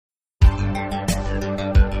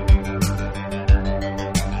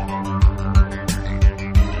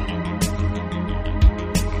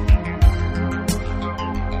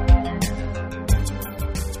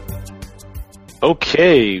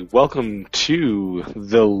Okay, welcome to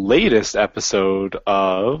the latest episode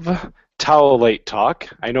of Towel Light Talk.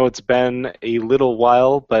 I know it's been a little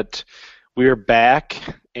while, but we're back,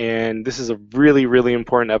 and this is a really, really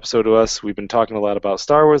important episode to us. We've been talking a lot about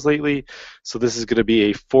Star Wars lately, so this is going to be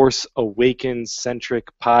a Force Awakens-centric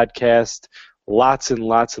podcast. Lots and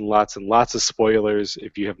lots and lots and lots of spoilers.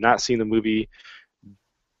 If you have not seen the movie,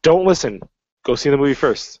 don't listen. Go see the movie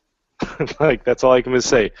first. That's all I can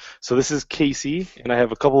say. So this is Casey, and I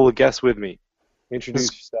have a couple of guests with me.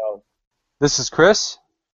 Introduce yourself. This is Chris.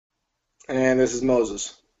 And this is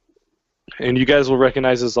Moses. And you guys will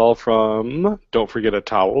recognize us all from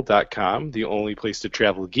don'tforgetatowel.com, the only place to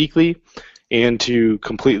travel geekly and to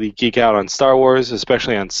completely geek out on Star Wars,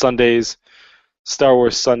 especially on Sundays. Star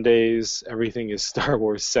Wars Sundays, everything is Star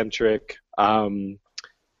Wars centric.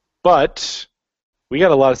 But we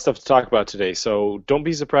got a lot of stuff to talk about today, so don't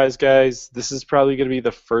be surprised, guys. This is probably going to be the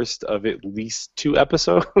first of at least 2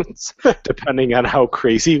 episodes, depending on how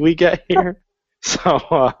crazy we get here.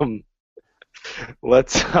 So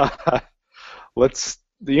let's we're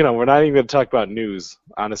not even going to talk about news,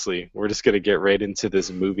 honestly. We're just going to get right into this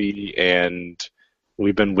movie, and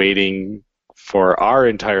we've been waiting for our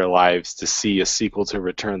entire lives to see a sequel to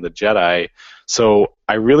Return of the Jedi. So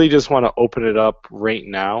I really just want to open it up right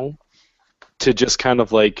now to just kind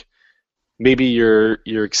of like maybe your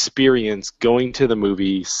experience going to the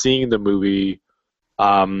movie, seeing the movie.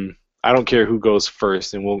 I don't care who goes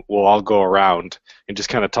first, and we'll all go around and just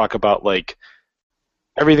kind of talk about like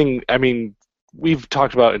everything. I mean, we've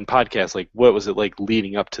talked about in podcasts like what was it like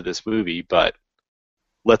leading up to this movie, but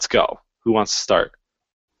let's go. Who wants to start?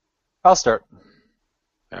 I'll start.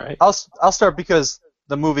 All right. I'll start because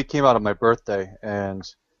the movie came out on my birthday, and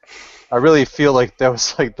I really feel like that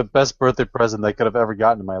was like the best birthday present I could have ever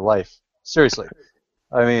gotten in my life. Seriously.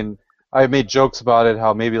 I mean, I made jokes about it,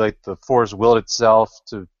 how maybe like the Force willed itself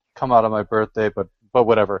to come out on my birthday, but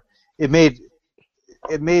whatever. It made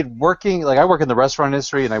working, like I work in the restaurant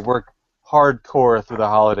industry and I work hardcore through the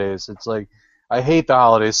holidays. It's like I hate the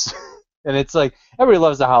holidays. And it's like everybody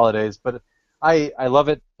loves the holidays, but I love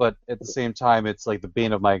it, but at the same time it's like the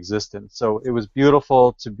bane of my existence. So it was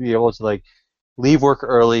beautiful to be able to like leave work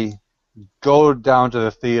early, go down to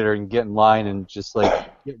the theater and get in line and just like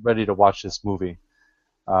get ready to watch this movie.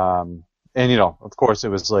 And of course it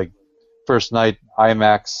was like first night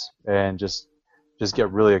IMAX and just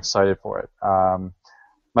get really excited for it.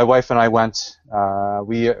 My wife and I went.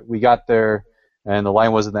 We got there and the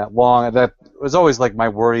line wasn't that long. That was always like my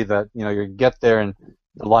worry that you get there and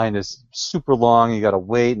the line is super long. You got to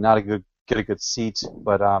wait, get a good seat.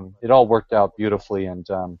 But it all worked out beautifully, and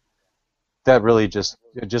that really just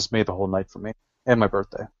made the whole night for me and my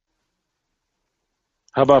birthday.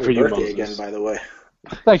 How about for you, birthday Moses? again, by the way.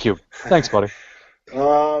 Thank you. Thanks, buddy.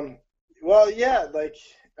 Well, yeah, like,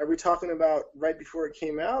 are we talking about right before it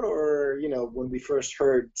came out, or when we first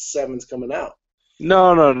heard Seven's coming out?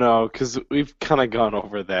 No, because we've kind of gone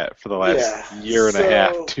over that for the last year and a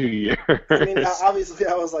half, 2 years. I mean, obviously,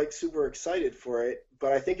 I was like super excited for it,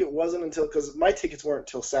 but I think it wasn't until, because my tickets weren't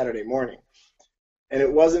until Saturday morning, and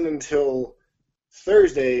it wasn't until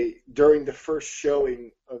Thursday during the first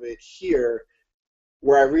showing of it here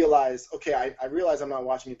where I realized, okay, I realize I'm not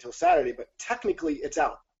watching it until Saturday, but technically it's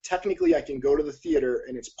out. Technically, I can go to the theater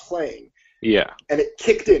and it's playing. Yeah. And it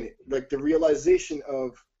kicked in, like the realization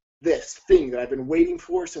of this thing that I've been waiting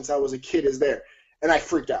for since I was a kid is there. And I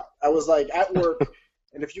freaked out. I was like at work,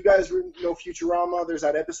 and if you guys know Futurama, there's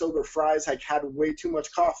that episode where Fry's like had way too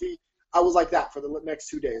much coffee. I was like that for the next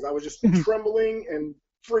 2 days. I was just trembling and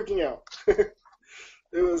freaking out.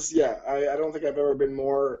 It was, I don't think I've ever been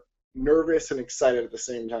more nervous and excited at the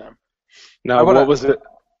same time. Now, what was it?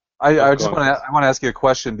 I want to ask you a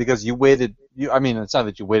question because you waited. I mean, it's not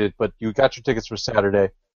that you waited, but you got your tickets for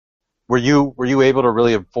Saturday. Were you able to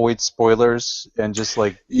really avoid spoilers and just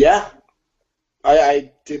like? Yeah,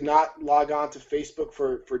 I did not log on to Facebook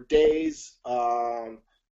for days.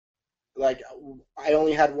 Like I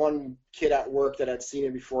only had one kid at work that had seen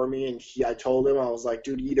it before me, and I told him, I was like,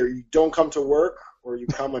 dude, either you don't come to work or you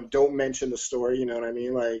come and don't mention the story. You know what I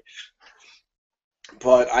mean? Like.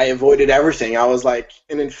 But I avoided everything. I was like,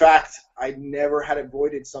 and in fact, I never had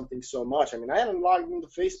avoided something so much. I mean, I hadn't logged into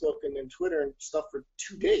Facebook and then Twitter and stuff for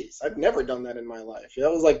 2 days. I've never done that in my life.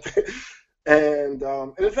 That was like, and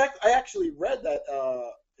in fact, I actually read that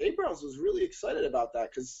Abrams was really excited about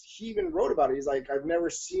that because he even wrote about it. He's like, I've never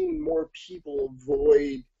seen more people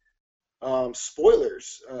avoid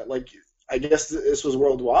spoilers. Like, I guess this was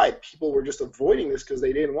worldwide. People were just avoiding this because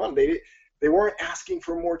they didn't want it. They weren't asking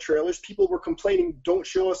for more trailers. People were complaining, don't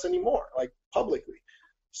show us anymore, like publicly.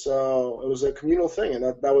 So it was a communal thing, and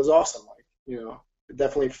that was awesome. Like, it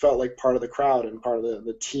definitely felt like part of the crowd and part of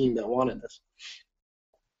the team that wanted this.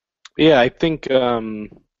 Yeah, I think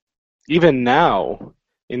even now,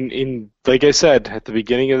 in like I said at the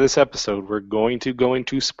beginning of this episode, we're going to go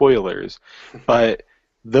into spoilers, but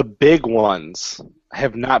the big ones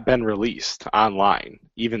have not been released online,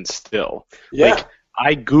 even still. Yeah. Like,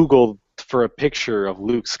 I Googled for a picture of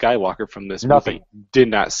Luke Skywalker from this movie, did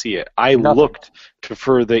not see it. I looked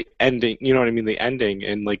for the ending, you know what I mean, the ending,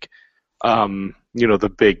 and like,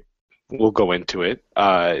 the big, we'll go into it,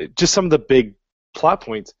 just some of the big plot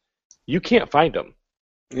points, you can't find them,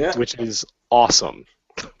 which is awesome,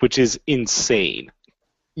 which is insane.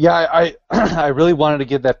 Yeah, I really wanted to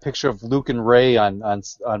get that picture of Luke and Rey on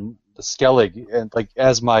the Skellig and like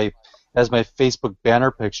as my Facebook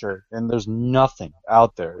banner picture, and there's nothing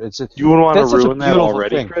out there. You wouldn't want to ruin that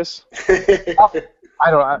already, thing. Chris? I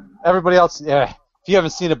don't. Everybody else, yeah. If you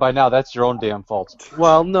haven't seen it by now, that's your own damn fault.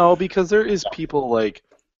 Well, no, because there is people like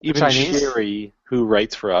even Chinese? Sherry who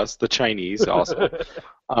writes for us, the Chinese also.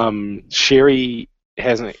 Sherry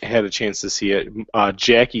hasn't had a chance to see it.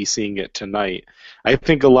 Jackie seeing it tonight. I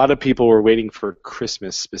think a lot of people were waiting for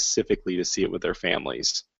Christmas specifically to see it with their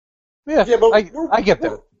families. Yeah, but I get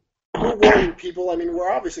that. We're warning people. I mean,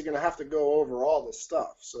 we're obviously going to have to go over all this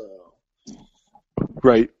stuff. So.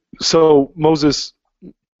 Right. So Moses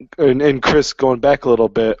and Chris, going back a little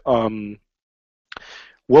bit, what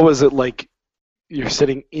was it like? You're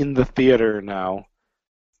sitting in the theater now,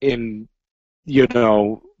 and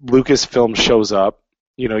Lucasfilm shows up.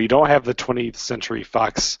 You don't have the 20th Century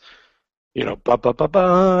Fox, blah blah blah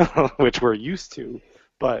blah, which we're used to,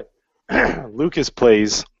 but Lucas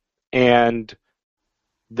plays, and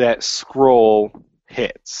that scroll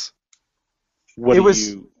hits.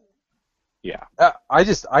 Yeah. I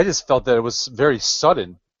just felt that it was very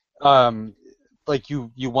sudden. Like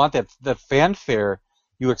you want that fanfare.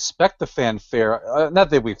 You expect the fanfare.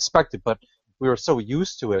 Not that we expect it, but we were so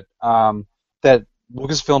used to it that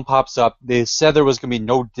Lucasfilm pops up. They said there was going to be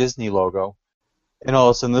no Disney logo, and all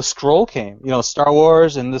of a sudden the scroll came. Star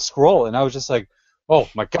Wars and the scroll, and I was just like, oh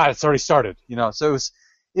my God, it's already started. So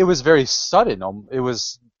it was very sudden. It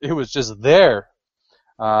was just there,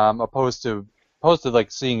 opposed to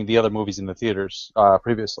like seeing the other movies in the theaters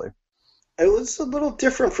previously. It was a little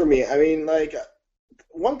different for me. I mean, like,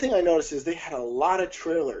 one thing I noticed is they had a lot of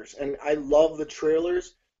trailers, and I love the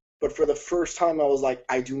trailers, but for the first time I was like,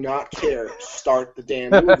 I do not care. Start the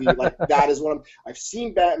damn movie. Like, that is what I've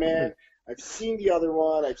seen Batman, I've seen the other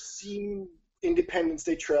one, I've seen Independence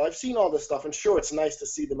Day trailer, I've seen all this stuff, and sure, it's nice to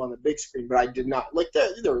see them on the big screen, but I did not. Like,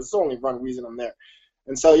 there was only one reason I'm there.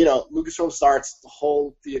 And so, Lucasfilm starts, the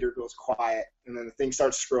whole theater goes quiet, and then the thing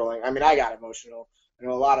starts scrolling. I mean, I got emotional. I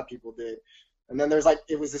know a lot of people did. And then there's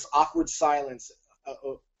it was this awkward silence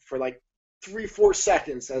for like 3-4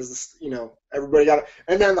 seconds as this, everybody got it.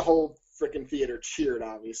 And then the whole freaking theater cheered,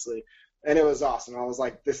 obviously. And it was awesome. I was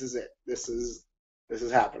like, this is it. This is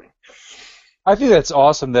happening. I think that's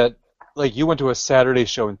awesome that, like, you went to a Saturday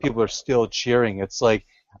show and people are still cheering. It's like,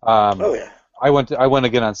 oh yeah. I went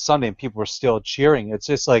again on Sunday and people were still cheering. It's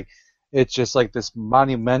just like this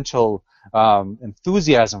monumental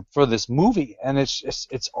enthusiasm for this movie, and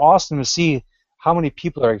it's awesome to see how many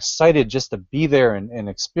people are excited just to be there and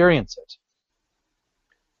experience it.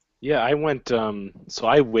 Yeah, I went. So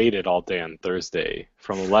I waited all day on Thursday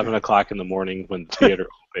from 11 o'clock in the morning when the theater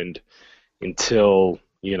opened until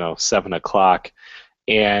 7 o'clock,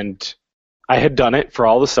 and I had done it for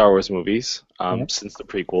all the Star Wars movies since the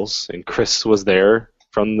prequels, and Chris was there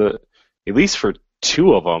at least for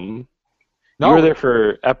 2 of them. No. You were there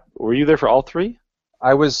for. Were you there for all 3?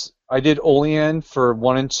 I did Olean for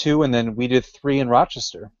 1 and 2, and then we did 3 in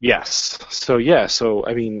Rochester. Yes. So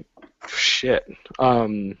I mean, shit.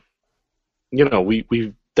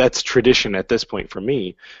 We that's tradition at this point for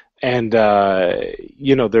me, and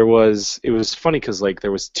it was funny because like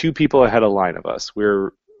there was 2 people ahead of line of us.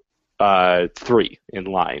 We're 3 in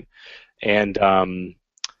line, and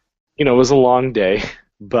it was a long day,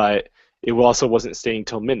 but it also wasn't staying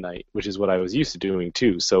till midnight, which is what I was used to doing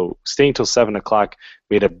too. So staying till 7 o'clock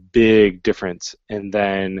made a big difference. And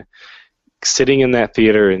then sitting in that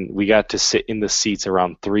theater, and we got to sit in the seats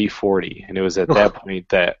around 3:40, and it was at that point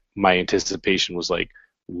that my anticipation was like,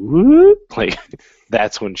 whoop, like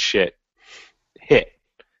that's when shit hit,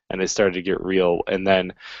 and it started to get real. And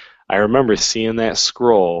then I remember seeing that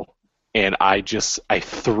scroll, and I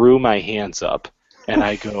threw my hands up, and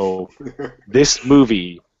I go, this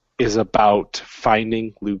movie is about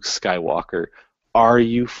finding Luke Skywalker. Are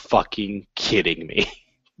you fucking kidding me?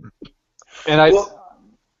 And I want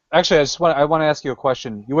to ask you a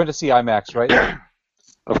question. You went to see IMAX, right?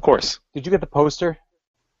 Of course. Did you get the poster?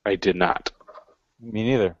 I did not. Me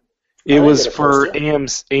neither. It didn't was get a for poster.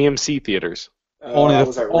 AMC theaters. Only I the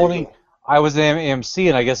was at only Regal. I was at AMC,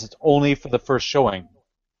 and I guess it's only for the first showing.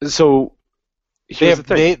 So They here's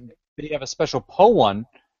the have thing. they have a special Poe one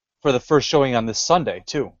for the first showing on this Sunday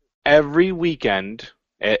too. Every weekend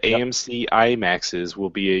at Yep. AMC IMAXs will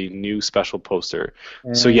be a new special poster.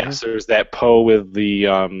 So Mhm. yes, there's that Poe with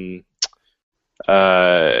the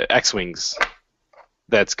X-wings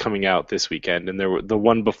that's coming out this weekend, and the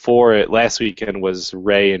one before it last weekend was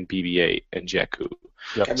Rey and BB-8 and Jakku.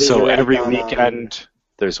 Yep. Have these So already every gone weekend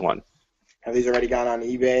there's one. Have these already gone on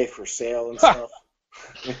eBay for sale and stuff?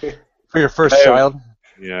 For your first I have- child.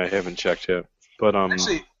 Yeah, I haven't checked yet, but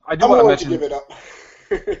Actually, I do I'm want to willing to mention. give it up.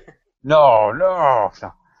 No.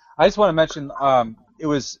 I just want to mention. It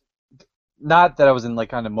was not that I was in like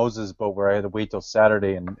kind of Moses' boat where I had to wait till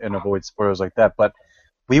Saturday and avoid spoilers like that, but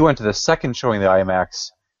we went to the second showing of the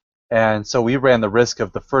IMAX, and so we ran the risk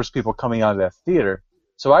of the first people coming out of that theater.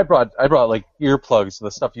 So I brought like earplugs,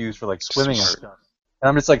 the stuff you use for like swimming and Smart. stuff. And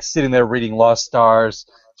I'm just like sitting there reading Lost Stars,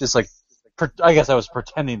 just like I guess I was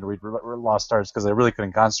pretending to read Lost Stars because I really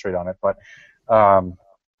couldn't concentrate on it. But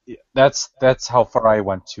yeah, that's how far I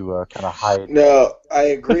went to kind of hide. No, I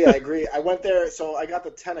agree. I went there, so I got the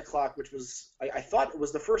 10 o'clock, which was, I thought it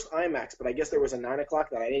was the first IMAX, but I guess there was a 9 o'clock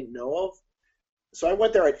that I didn't know of. So I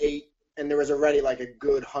went there at 8, and there was already like a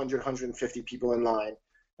good 100, 150 people in line.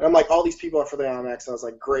 And I'm like, all these people are for the IMAX. And I was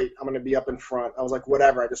like, great, I'm going to be up in front. I was like,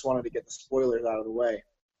 whatever, I just wanted to get the spoilers out of the way.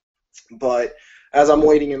 But as I'm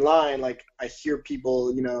waiting in line, like, I hear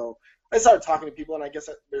people, I started talking to people, and I guess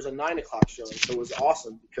there's a 9 o'clock showing, so it was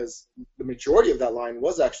awesome because the majority of that line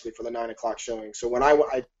was actually for the 9 o'clock showing. So when I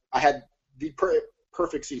had the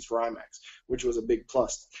perfect seats for IMAX, which was a big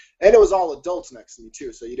plus. And it was all adults next to me,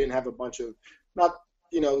 too, so you didn't have a bunch of, not,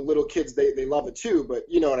 little kids, they love it, too, but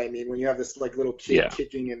you know what I mean, when you have this, like, little kid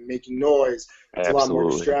kicking and making noise, it's a lot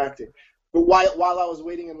more distracting. But while I was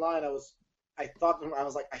waiting in line, I was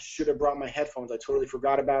like, I should have brought my headphones. I totally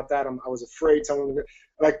forgot about that. I was afraid someone would,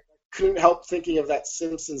 like, couldn't help thinking of that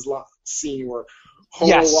Simpsons scene where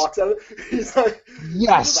Homer walks out. He's like,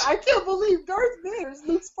 Yes. I can't believe Darth Vader is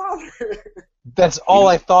Luke's father. That's all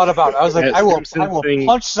I thought about. I was like, That I will Simpsons thing-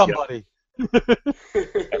 punch somebody.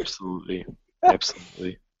 Absolutely.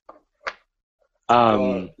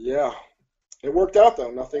 Yeah, it worked out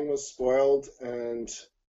though. Nothing was spoiled, and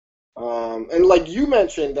like you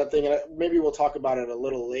mentioned that thing, and maybe we'll talk about it a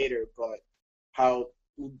little later, but how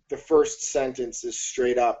the first sentence is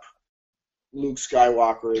straight up, Luke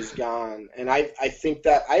Skywalker is gone. And I think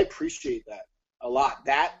that I appreciate that a lot.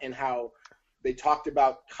 That and how they talked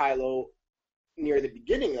about Kylo near the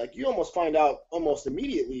beginning. Like, you almost find out almost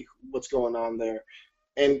immediately what's going on there.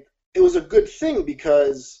 And it was a good thing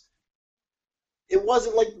because it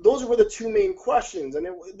wasn't like those were the two main questions. And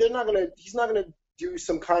he's not going to do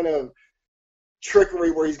some kind of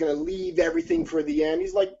trickery where he's going to leave everything for the end.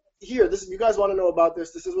 He's like, here, you guys want to know about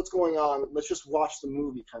this? This is what's going on. Let's just watch the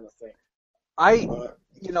movie, kind of thing.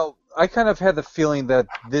 I kind of had the feeling that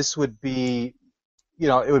this would be,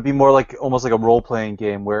 it would be more like almost like a role-playing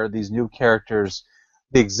game where these new characters,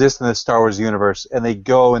 they exist in the Star Wars universe, and they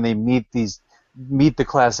go and they meet the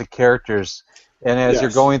classic characters, and as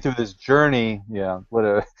you're going through this journey, what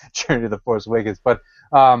a journey to the Force Awakens, but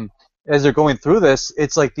as they're going through this,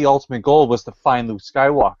 it's like the ultimate goal was to find Luke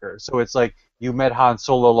Skywalker. So it's like you met Han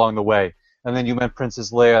Solo along the way, and then you met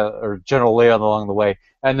Princess Leia or General Leia along the way,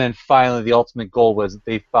 and then finally the ultimate goal was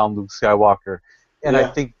they found Luke Skywalker. And I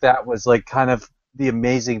think that was like kind of the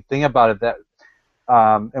amazing thing about it, that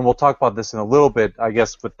and we'll talk about this in a little bit, I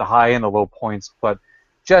guess, with the high and the low points, but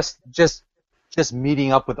just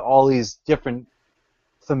meeting up with all these different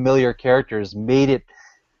familiar characters made it,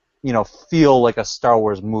 feel like a Star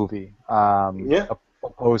Wars movie,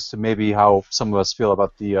 opposed to maybe how some of us feel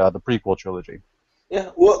about the prequel trilogy.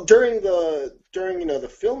 Yeah, well, during the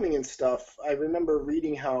filming and stuff, I remember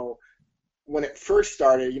reading how when it first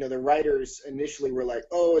started, the writers initially were like,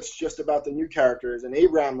 "Oh, it's just about the new characters," and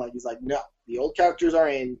Abraham, he's like, "No, the old characters are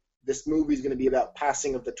in. This movie is going to be about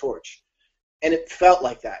passing of the torch," and it felt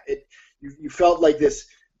like that. You felt like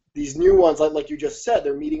these new ones, like you just said,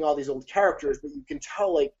 they're meeting all these old characters, but you can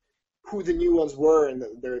tell like who the new ones were and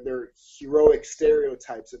their heroic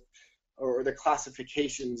stereotypes or the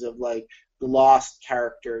classifications of like the lost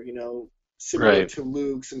character, similar to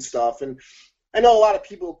Luke's and stuff. And I know a lot of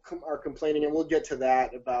people are complaining, and we'll get to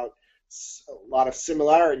that, about a lot of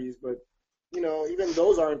similarities, but even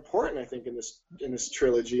those are important, I think, in this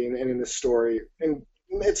trilogy and in this story. And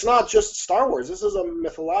it's not just Star Wars. This is a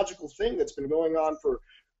mythological thing that's been going on for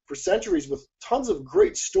centuries with tons of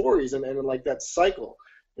great stories and like that cycle.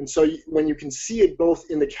 And so when you can see it both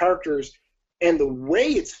in the characters and the way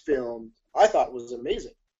it's filmed, I thought was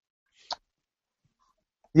amazing.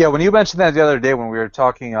 Yeah, when you mentioned that the other day when we were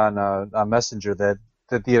talking on Messenger, that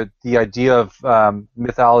the idea of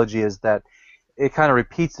mythology is that it kind of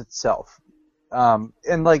repeats itself,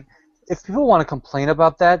 and like if people want to complain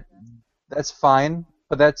about that, that's fine,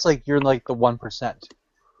 but that's like you're like the 1%,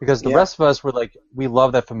 because the rest of us were like we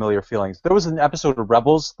love that familiar feelings. There was an episode of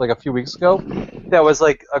Rebels like a few weeks ago that was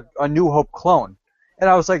like a New Hope clone, and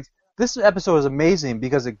I was like, this episode is amazing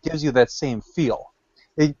because it gives you that same feel.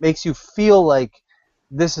 It makes you feel like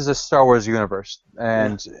this is a Star Wars universe,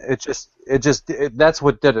 and that's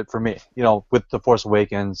what did it for me, you know, with The Force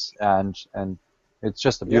Awakens, and it's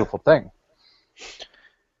just a beautiful thing.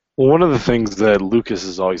 Well, one of the things that Lucas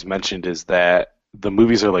has always mentioned is that the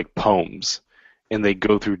movies are like poems, and they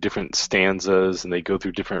go through different stanzas, and they go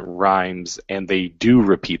through different rhymes, and they do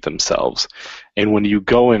repeat themselves. And when you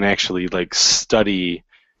go and actually like study,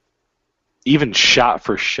 even shot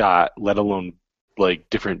for shot, let alone like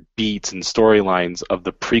different beats and storylines of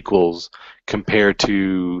the prequels compared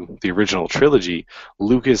to the original trilogy,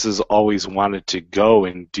 Lucas has always wanted to go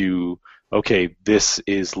and do, okay, this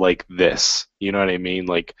is like this. You know what I mean?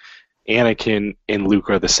 Like Anakin and Luke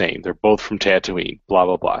are the same. They're both from Tatooine, blah,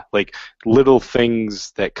 blah, blah. Like little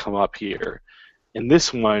things that come up here. In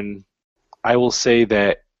this one, I will say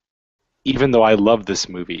that even though I love this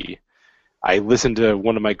movie, I listened to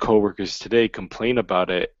one of my coworkers today complain about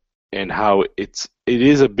it and how it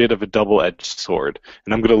is a bit of a double-edged sword.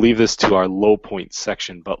 And I'm going to leave this to our low point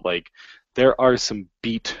section, but like there are some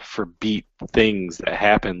beat for beat things that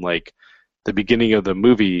happen, like the beginning of the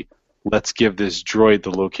movie, let's give this droid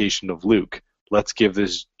the location of Luke. Let's give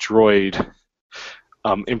this droid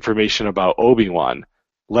information about Obi-Wan.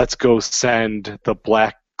 Let's go send the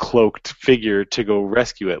black cloaked figure to go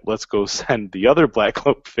rescue it. Let's go send the other black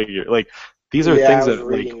cloaked figure. Like these are things that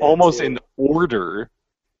like almost in order,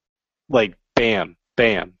 like bam,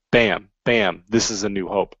 bam, bam, bam. This is A New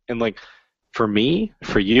Hope. And like for me,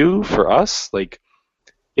 for you, for us, like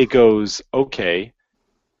it goes, okay,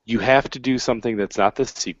 you have to do something that's not the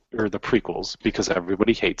prequels because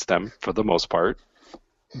everybody hates them for the most part.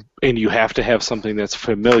 And you have to have something that's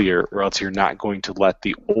familiar, or else you're not going to let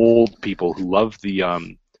the old people who love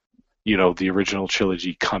the the original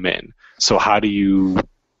trilogy come in. So how do you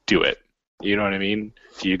do it? You know what I mean?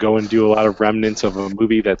 Do you go and do a lot of remnants of a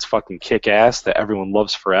movie that's fucking kick-ass that everyone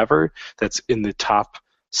loves forever, that's in the top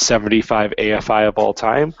 75 AFI of all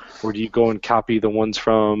time? Or do you go and copy the ones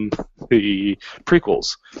from the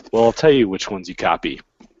prequels? Well, I'll tell you which ones you copy.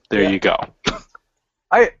 There you go.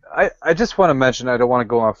 I just want to mention, I don't want to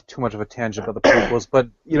go off too much of a tangent about the prequels, but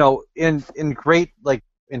you know, in great, like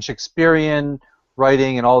in Shakespearean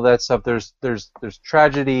writing and all that stuff, there's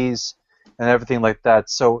tragedies and everything like that.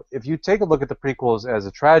 So if you take a look at the prequels as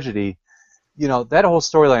a tragedy, you know, that whole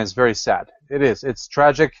storyline is very sad. It is. It's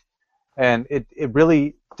tragic, and it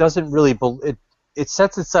really doesn't really it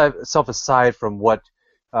sets itself aside from what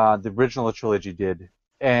the original trilogy did,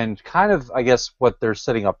 and kind of, I guess, what they're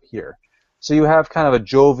setting up here. So you have kind of a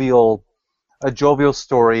jovial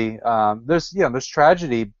story. There's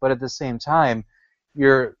tragedy, but at the same time,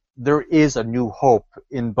 there is a new hope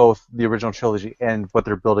in both the original trilogy and what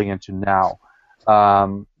they're building into now. I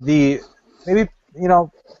don't even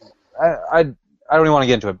want to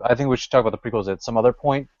get into it. I think we should talk about the prequels at some other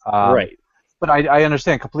point. Right. But I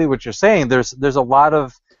understand completely what you're saying. There's a lot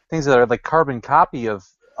of things that are like carbon copy of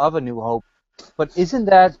A New Hope. But isn't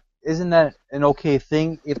that an okay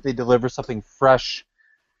thing if they deliver something fresh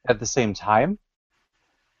at the same time?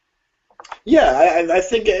 Yeah, I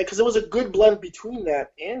think because it was a good blend between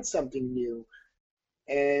that and something new.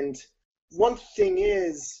 And one thing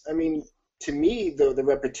is, I mean, to me, the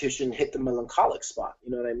repetition hit the melancholic spot.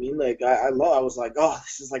 You know what I mean? Like I was like, oh,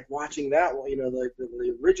 this is like watching that one. You know, like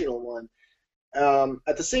the original one.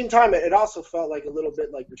 At the same time, it also felt like a little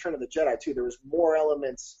bit like Return of the Jedi too. There was more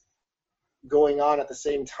elements going on at the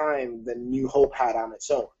same time than New Hope had on its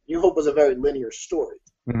own. New Hope was a very linear story.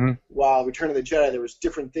 Mm-hmm. While Return of the Jedi, there was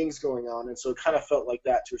different things going on, and so it kind of felt like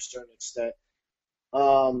that to a certain extent.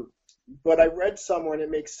 But I read somewhere, and it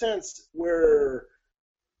makes sense, where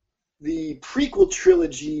the prequel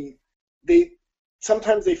trilogy,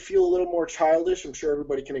 sometimes they feel a little more childish. I'm sure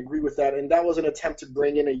everybody can agree with that, and that was an attempt to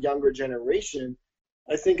bring in a younger generation.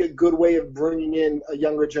 I think a good way of bringing in a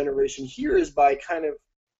younger generation here is by kind of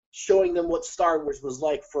showing them what Star Wars was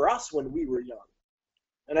like for us when we were young.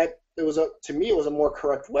 And to me, it was a more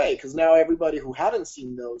correct way, because now everybody who hadn't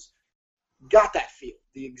seen those got that feel,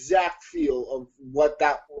 the exact feel of what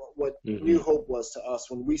New Hope was to us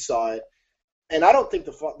when we saw it. And I don't think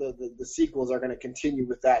the sequels are going to continue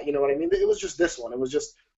with that. You know what I mean? It was just this one. It was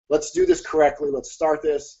just let's do this correctly. Let's start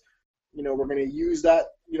this. We're going to use that,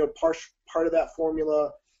 part of that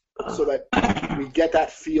formula so that we get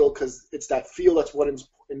that feel, because it's that feel that's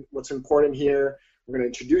what's important here. We're going to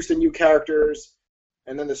introduce the new characters,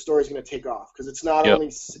 and then the story's going to take off, because it's not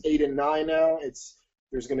only 8 and 9 now.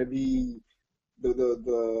 There's going to be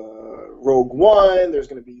the Rogue One. There's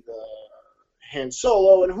going to be the Han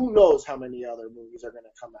Solo, and who knows how many other movies are going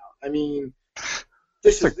to come out. I mean,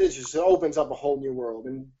 this just opens up a whole new world.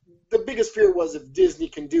 And the biggest fear was if Disney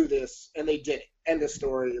can do this, and they did it. End of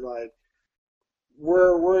story. Like,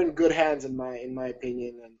 we're in good hands in my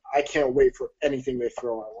opinion, and I can't wait for anything they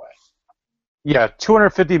throw our way. Yeah,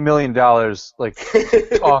 $250 million, like,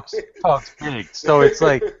 talks big. So it's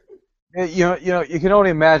like, you can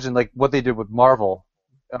only imagine like what they did with Marvel.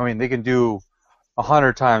 I mean, they can do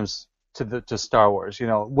 100 times to Star Wars.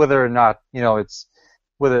 Whether or not it's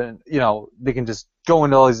whether they can just go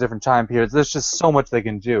into all these different time periods. There's just so much they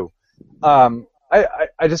can do.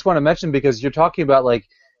 I just want to mention, because you're talking about like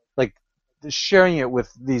sharing it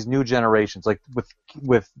with these new generations, like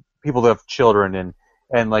with people that have children,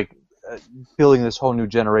 and like building this whole new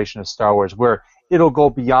generation of Star Wars where it'll go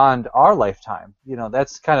beyond our lifetime.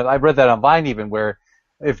 That's kind of, I read that on Vine even, where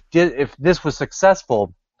if this was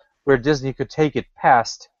successful, where Disney could take it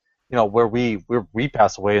past, where we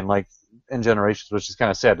pass away in generations, which is kind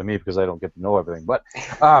of sad to me because I don't get to know everything. But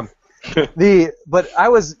but I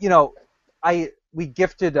was, we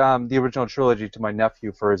gifted the original trilogy to my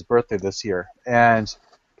nephew for his birthday this year, and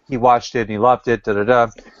he watched it and he loved it.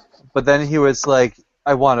 But then he was like,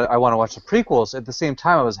 I want to watch the prequels. At the same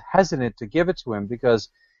time, I was hesitant to give it to him because,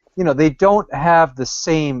 they don't have the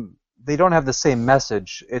same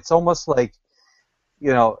message. It's almost like,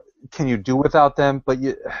 can you do without them? But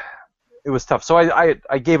it was tough. So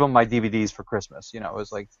I gave him my DVDs for Christmas. It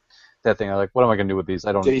was like that thing. I was like, what am I gonna do with these?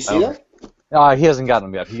 Did he see them? He hasn't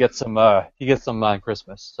gotten them yet. He gets them on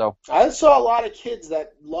Christmas. So I saw a lot of kids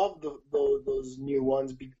that love those new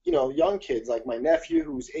ones. Young kids like my nephew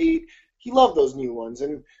who's 8. He loved those new ones,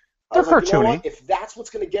 and I was like, cartoony. If that's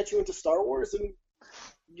what's going to get you into Star Wars, then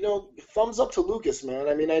thumbs up to Lucas, man.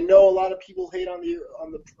 I mean, I know a lot of people hate on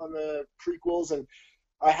the prequels, and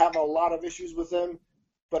I have a lot of issues with them,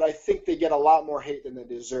 but I think they get a lot more hate than they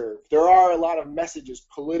deserve. There are a lot of messages,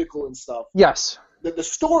 political and stuff. Yes. The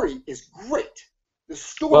story is great. The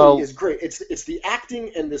story is great. It's the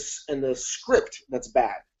acting and the script that's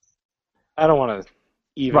bad. I don't want to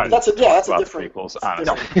even that's a different prequels,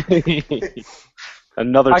 honestly.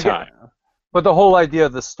 Another time. But the whole idea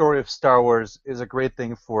of the story of Star Wars is a great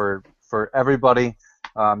thing for everybody,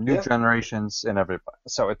 new generations and everybody.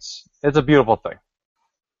 So it's a beautiful thing.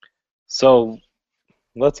 So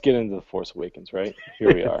let's get into The Force Awakens, right?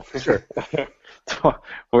 Here we are. Sure.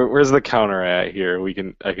 Where's the counter at here?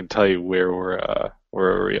 I can tell you where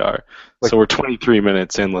we are. So we're 23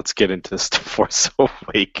 minutes in. Let's get into The Force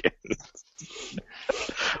Awakens.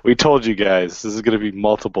 We told you guys this is going to be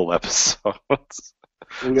multiple episodes.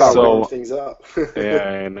 We got to warm things up.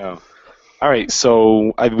 Yeah, I know. All right,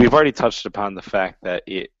 so we've already touched upon the fact that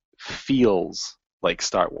it feels like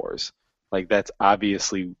Star Wars. Like, that's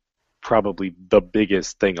obviously probably the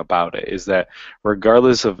biggest thing about it, is that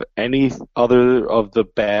regardless of any other of the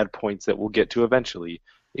bad points that we'll get to eventually,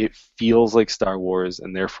 it feels like Star Wars,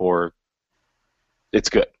 and therefore it's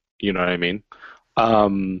good. You know what I mean?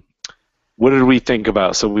 What did we think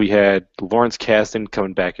about? So we had Lawrence Kasdan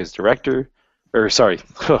coming back as director.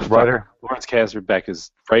 Writer. Lawrence Kasdan back as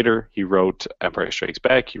writer. He wrote Empire Strikes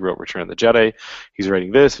Back. He wrote Return of the Jedi. He's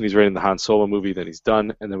writing this, and he's writing the Han Solo movie that he's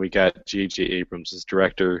done. And then we got J.J. Abrams as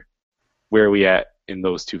director. Where are we at in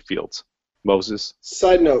those two fields? Moses?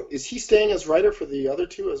 Side note, is he staying as writer for the other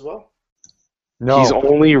two as well? No. He's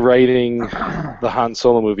only writing the Han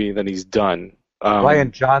Solo movie, then he's done. Rian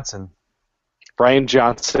Johnson. Rian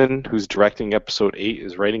Johnson, who's directing Episode 8,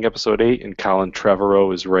 is writing Episode 8, and Colin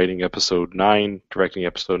Trevorrow is writing Episode 9, directing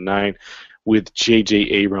Episode 9, with J.J.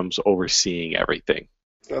 Abrams overseeing everything.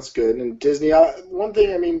 That's good. And Disney, one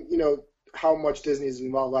thing, I mean, how much Disney's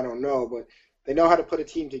involved, I don't know, but they know how to put a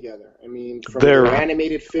team together. I mean, from they're their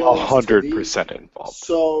animated films 100% involved.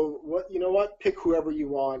 So, you know what? Pick whoever you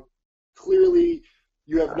want. Clearly,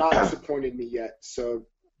 you have not disappointed me yet, so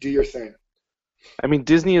do your thing. I mean,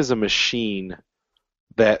 Disney is a machine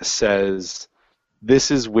that says,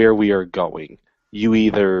 this is where we are going. You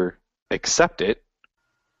either accept it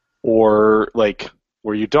or,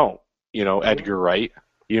 where you don't. Edgar Wright.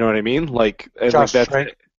 You know what I mean?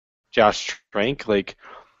 Josh Trank.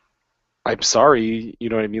 I'm sorry, you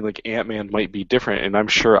know what I mean? Ant-Man might be different, and I'm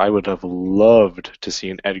sure I would have loved to see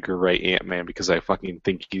an Edgar Wright Ant-Man because I fucking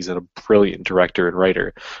think he's a brilliant director and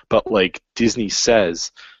writer. But, Disney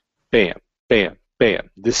says, bam, bam, bam.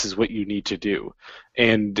 This is what you need to do.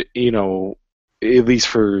 And, you know, at least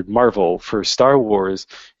for Marvel, for Star Wars,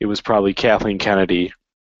 it was probably Kathleen Kennedy,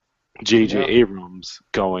 J.J. Yeah. Abrams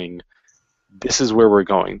going, this is where we're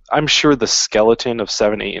going. I'm sure the skeleton of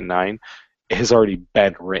 7, 8, and 9 has already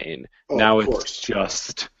been written. Oh, Now of it's course.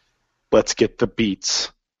 just, let's get the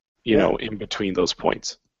beats, you Yeah. know, in between those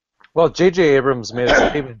points. Well, J.J. Abrams made a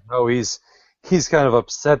statement. Oh, he's kind of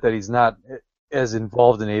upset that he's not as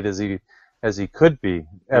involved in it as he could be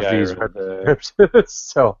after he's read the script.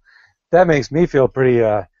 So that makes me feel pretty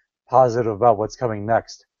positive about what's coming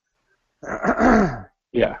next.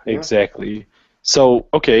 Yeah, exactly. So,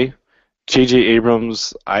 okay, J.J.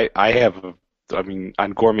 Abrams, I mean,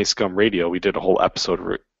 on Gourmet Scum Radio, we did a whole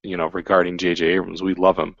episode, regarding J.J. Abrams. We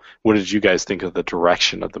love him. What did you guys think of the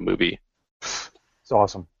direction of the movie? It's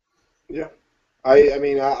awesome. Yeah. I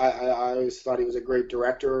mean, I always thought he was a great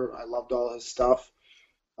director. I loved all his stuff.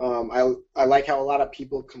 I like how a lot of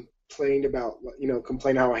people complain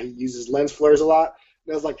how he uses lens flares a lot.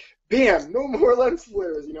 And I was like, bam, no more lens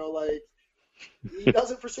flares. Like, he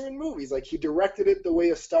does it for certain movies. Like, he directed it the way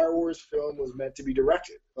a Star Wars film was meant to be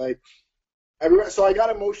directed. Like, so I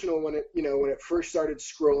got emotional when it first started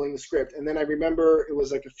scrolling the script, and then I remember it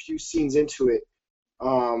was like a few scenes into it.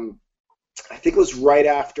 I think it was right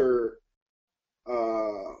after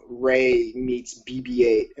Rey meets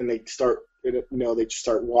BB-8, and they just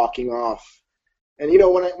start walking off. And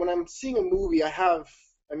when I'm seeing a movie,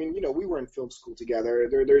 we were in film school together.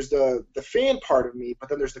 There's the fan part of me, but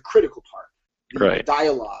then there's the critical part. The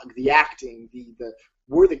dialogue, the acting,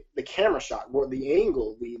 the camera shot, the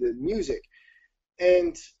angle, the music.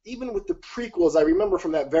 And even with the prequels, I remember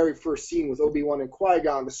from that very first scene with Obi-Wan and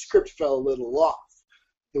Qui-Gon, the script fell a little off.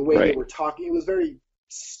 The way they were talking, it was very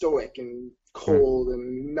stoic and cold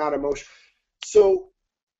and not emotional. So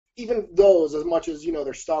even those, as much as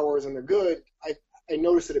they're Star Wars and they're good, I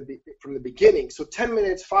noticed it from the beginning. So 10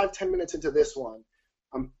 minutes into this one,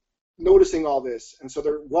 I'm noticing all this, and so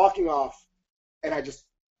they're walking off. And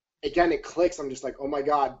again, it clicks. I'm just like, oh my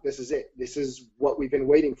God, this is it. This is what we've been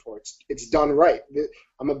waiting for. It's done right.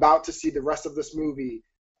 I'm about to see the rest of this movie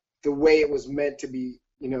the way it was meant to be,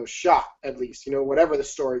 shot, at least. Whatever the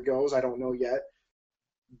story goes, I don't know yet.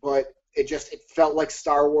 But it felt like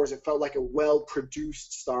Star Wars. It felt like a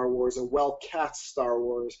well-produced Star Wars, a well-cast Star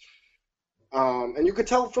Wars. And you could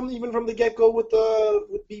tell even from the get-go with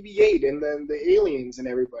BB-8 and then the aliens and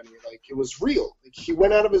everybody, like, it was real. Like, he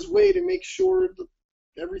went out of his way to make sure that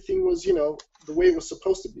everything was, the way it was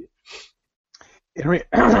supposed to be.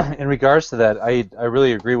 In regards to that, I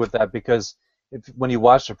really agree with that, because when you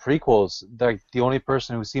watch the prequels, the only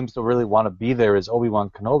person who seems to really want to be there is Obi-Wan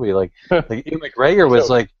Kenobi. Like Ewan McGregor was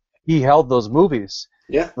like, he held those movies.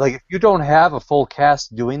 Yeah. Like, if you don't have a full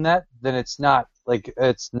cast doing that, then it's not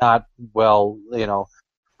well,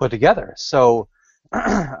 put together. So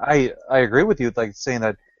I agree with you, like, saying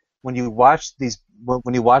that when you watch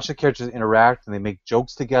the characters interact and they make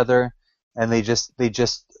jokes together, and they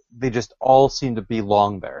just all seem to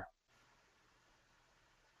belong there.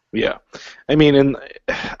 Yeah. I mean, and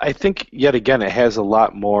I think, yet again, it has a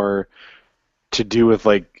lot more to do with,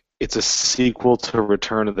 like, it's a sequel to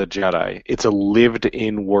Return of the Jedi. It's a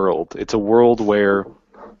lived-in world. It's a world where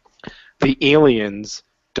the aliens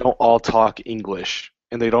don't all talk English,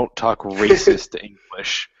 and they don't talk racist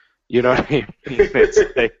English. You know what I mean? It's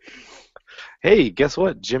like, hey, guess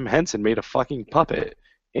what? Jim Henson made a fucking puppet,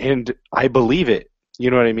 and I believe it.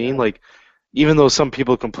 You know what I mean? Like, even though some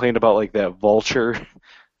people complained about, like, that vulture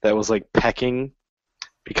that was, like, pecking,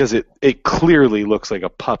 because it clearly looks like a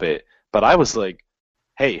puppet, but I was like,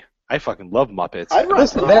 hey, I fucking love Muppets. I'd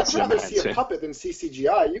rather see a puppet than see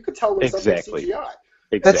CGI. You could tell when something's CGI.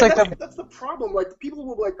 Exactly. That's the problem. Like, people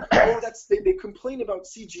will be like, oh, they complain about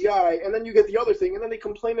CGI, and then you get the other thing, and then they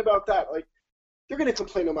complain about that. Like, they're going to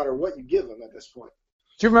complain no matter what you give them at this point.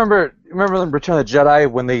 Do you remember in Return of the Jedi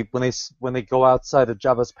when they go outside of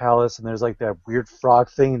Jabba's palace and there's like that weird frog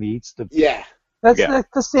thing and he eats the... Yeah. That's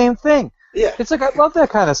the same thing. Yeah. It's like, I love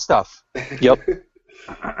that kind of stuff. Yep.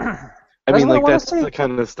 I mean, like, that's the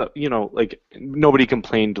kind of stuff, like, nobody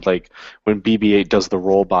complained, like, when BB-8 does the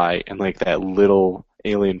roll by and, like, that little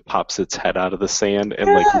alien pops its head out of the sand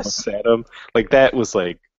and, like, looks at him. Like, that was,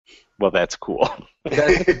 like, well, that's cool.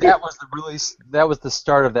 that was the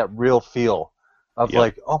start of that real feel of,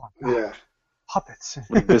 like, oh my God, puppets.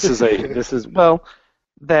 Like, this is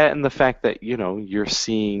that and the fact that, you're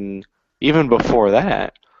seeing, even before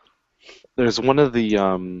that, there's one of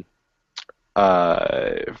the,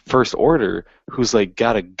 First Order who's like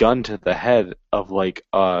got a gun to the head of like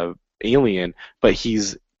a alien, but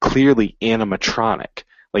he's clearly animatronic.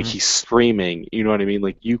 Like he's screaming, you know what I mean?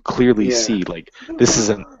 Like you clearly Yeah. see, like this is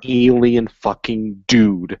an alien fucking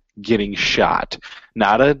dude getting shot,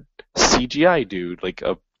 not a CGI dude, like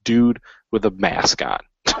a dude with a mask on.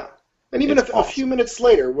 And even It's a few minutes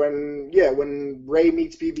later, when Ray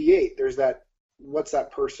meets BB-8, there's what's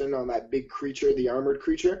that person on that big creature, the armored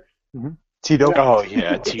creature? Mm-hmm. Tito. Oh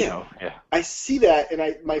yeah, Tito. Yeah. I see that,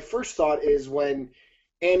 and my first thought is when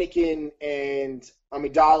Anakin and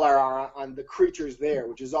Amidala are on the creatures there,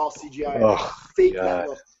 which is all CGI, and Oh, fake God. that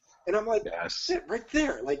look. And I'm like, Yes. "That's it, right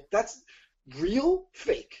there. Like, that's real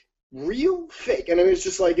fake. Real fake." And I mean, it's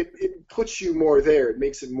just like, it puts you more there. It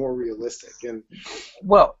makes it more realistic. And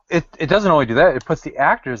Well, it doesn't only do that. It puts the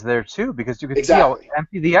actors there too, because you could Exactly. see how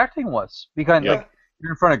empty the acting was. Because Yeah. like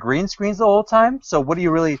you're in front of green screens the whole time. So what do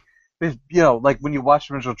you really, like when you watch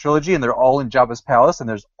the original trilogy and they're all in Jabba's palace and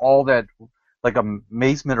there's all that like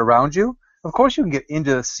amazement around you. Of course, you can get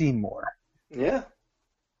into the scene more. Yeah.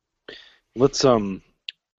 Let's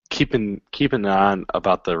keeping on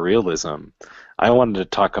about the realism. I wanted to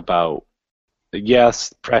talk about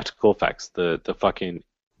practical effects. The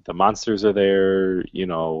monsters are there,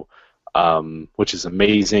 which is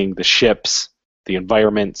amazing. The ships, the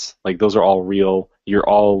environments, like those are all real. You're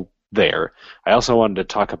all there. I also wanted to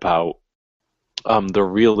talk about the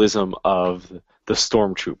realism of the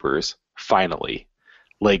stormtroopers. Finally,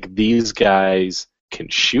 like these guys can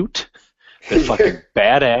shoot. They're fucking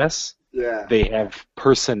badass. Yeah. They have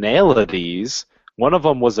personalities. One of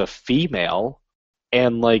them was a female,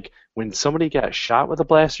 and like when somebody got shot with a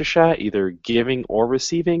blaster shot, either giving or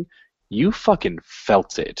receiving, you fucking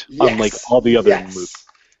felt it. Yes. Unlike all the other movies.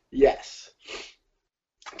 Yes.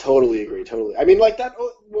 Totally agree. Totally. I mean, like that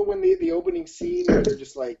when the opening scene where they're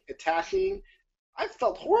just like attacking, I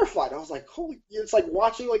felt horrified. I was like, holy! It's like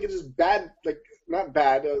watching like it's just bad, like not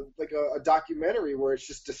bad, like a documentary where it's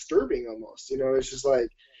just disturbing almost. It's just like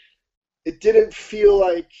it didn't feel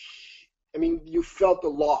like. I mean, you felt the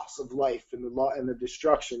loss of life and the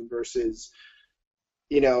destruction versus,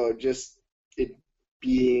 just it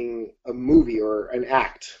being a movie or an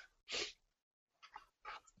act.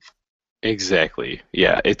 Exactly.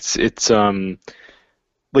 Yeah. It's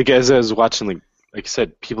like as I was watching, like I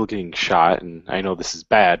said, people getting shot, and I know this is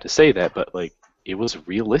bad to say that, but like it was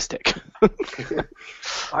realistic.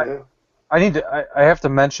 I have to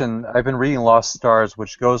mention, I've been reading Lost Stars,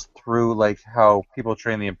 which goes through like how people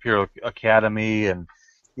train the Imperial Academy, and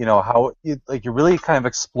how you really kind of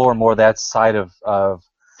explore more that side of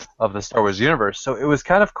the Star Wars universe. So it was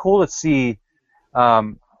kind of cool to see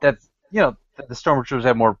that that the Stormtroopers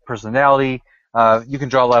have more personality. You can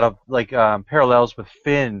draw a lot of like parallels with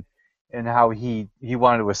Finn and how he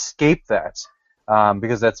wanted to escape that,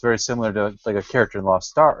 because that's very similar to like a character in Lost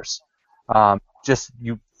Stars.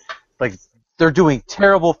 They're doing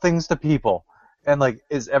terrible things to people, and like,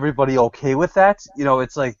 is everybody okay with that?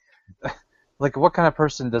 It's like what kind of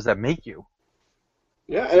person does that make you?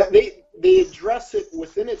 Yeah, and they address it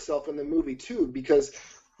within itself in the movie too, because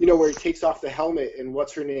where he takes off the helmet and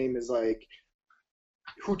what's her name is like,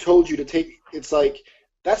 who told you to take? It's like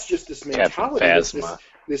that's just this mentality. There's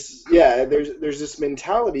this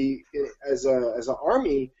mentality as an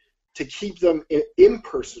army to keep them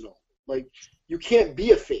impersonal. Like, you can't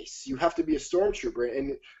be a face. You have to be a stormtrooper,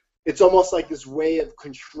 and it's almost like this way of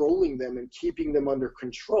controlling them and keeping them under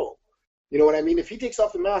control. You know what I mean? If he takes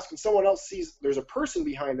off the mask and someone else sees there's a person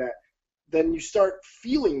behind that, then you start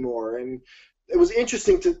feeling more. And it was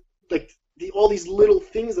interesting to like all these little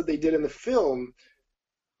things that they did in the film.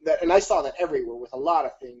 And I saw that everywhere with a lot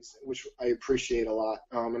of things, which I appreciate a lot.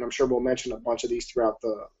 And I'm sure we'll mention a bunch of these throughout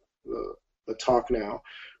the talk now.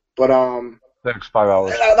 But Next 5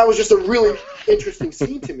 hours. that was just a really interesting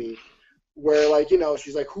scene to me, where like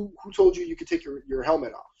she's like, who told you could take your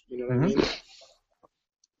helmet off? You know what I mean?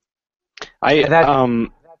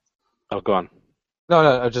 Oh, go on. No,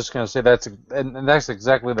 I was just gonna say that's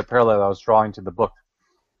exactly the parallel I was drawing to the book.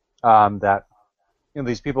 That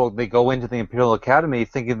these people, they go into the Imperial Academy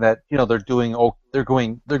thinking that they're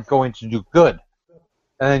going to do good,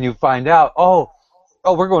 and then you find out, oh,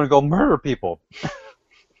 we're going to go murder people.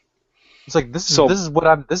 It's like this is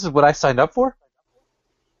what I signed up for.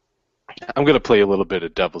 I'm going to play a little bit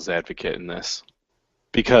of devil's advocate in this,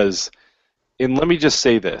 because, and let me just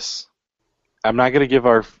say this, I'm not going to give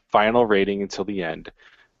our final rating until the end,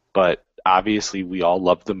 but obviously we all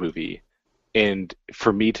love the movie. And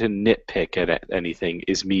for me to nitpick at anything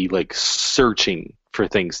is me like searching for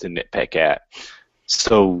things to nitpick at.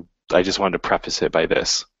 So I just wanted to preface it by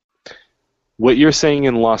this. What you're saying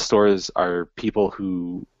in Lost Stars are people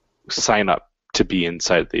who sign up to be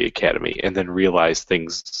inside the academy and then realize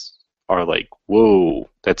things are like, whoa,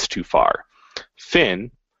 that's too far.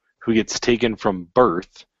 Finn, who gets taken from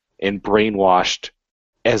birth and brainwashed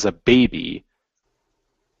as a baby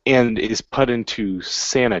and is put into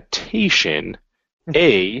sanitation,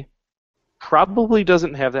 A, probably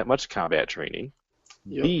doesn't have that much combat training.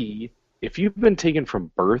 Yep. B, if you've been taken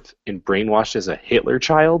from birth and brainwashed as a Hitler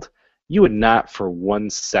child, you would not for 1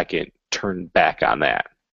 second turn back on that.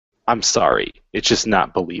 I'm sorry. It's just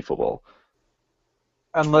not believable.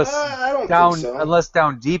 Unless I don't down, think so. unless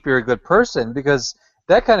down deep you're a good person, because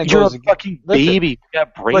that kind of You're goes. a fucking baby. You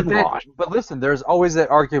got brainwashed. But listen, there's always that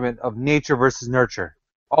argument of nature versus nurture.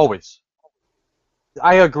 Always.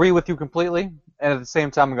 I agree with you completely, and at the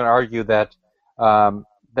same time, I'm going to argue that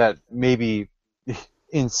that maybe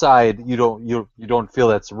inside you don't feel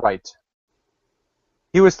that's right.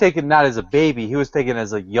 He was taken not as a baby. He was taken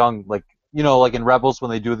as a young, like in Rebels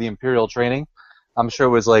when they do the Imperial training. I'm sure it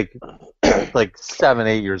was like 7,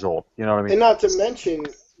 8 years old. You know what I mean? And not to mention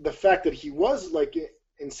the fact that he was like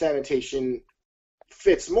in sanitation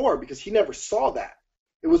fits more because he never saw that.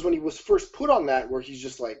 It was when he was first put on that where he's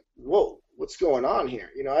just like, whoa, what's going on here?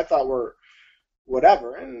 I thought we're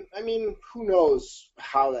whatever. And I mean, who knows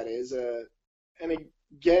how that is. And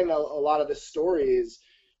again, a lot of the story is,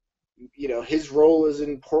 his role is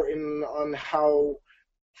important on how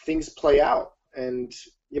things play out. And,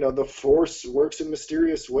 the Force works in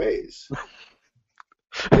mysterious ways.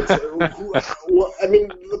 I mean,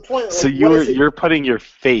 the point. So you're putting your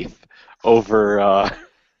faith over.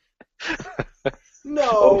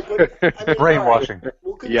 No, but I mean, brainwashing. right,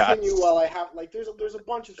 we'll continue while I have there's a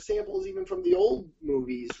bunch of samples even from the old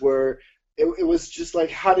movies where it was just like,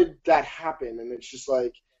 how did that happen? And it's just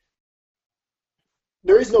like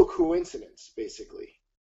there is no coincidence, basically.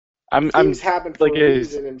 Things happen for a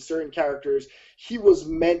reason, and certain characters, he was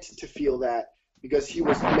meant to feel that because he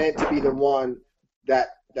was meant to be the one that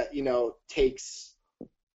takes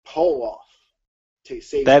Poe off,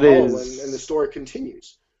 saves Poe, and the story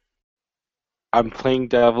continues. I'm playing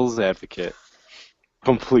devil's advocate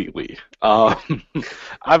completely.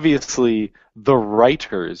 Obviously, the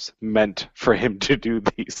writers meant for him to do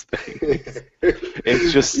these things.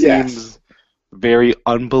 It just seems very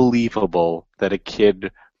unbelievable that a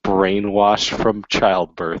kid brainwashed from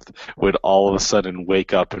childbirth would all of a sudden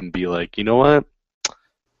wake up and be like, you know what?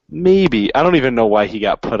 Maybe. I don't even know why he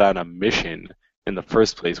got put on a mission in the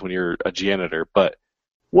first place when you're a janitor, but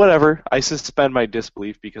whatever. I suspend my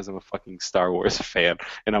disbelief because I'm a fucking Star Wars fan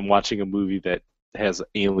and I'm watching a movie that has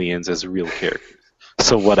aliens as real characters.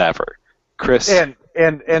 So whatever. Chris. And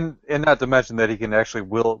not to mention that he can actually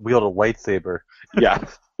wield a lightsaber. Yeah.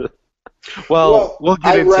 Well, we'll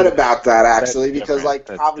get into read about that actually because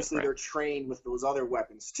obviously they're trained with those other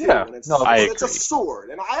weapons too. Yeah. And it's a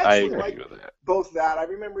sword. And I actually like that. both that. I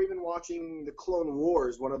remember even watching the Clone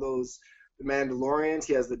Wars, one of those the Mandalorians,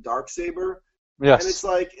 he has the Darksaber. Yes. And it's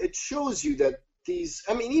like, it shows you that these,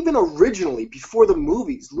 I mean, even originally, before the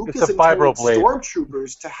movies, Lucas intended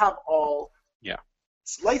stormtroopers to have all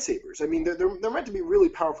lightsabers. I mean, they're meant to be really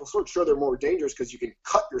powerful swords. Sure, they're more dangerous because you can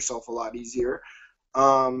cut yourself a lot easier.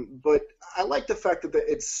 But I like the fact that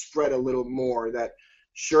it's spread a little more, that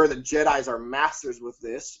sure, the Jedis are masters with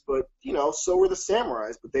this, but, so were the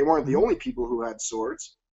samurais, but they weren't the only people who had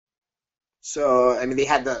swords. So, I mean, they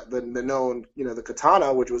had the known, the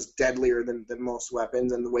katana, which was deadlier than most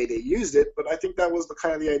weapons, and the way they used it. But I think that was the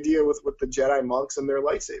kind of the idea with the Jedi monks and their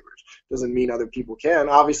lightsabers. Doesn't mean other people can.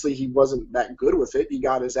 Obviously, he wasn't that good with it. He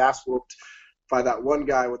got his ass whooped by that one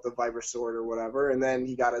guy with the Viper sword or whatever, and then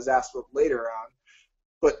he got his ass whooped later on.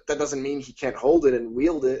 But that doesn't mean he can't hold it and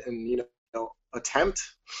wield it and, attempt.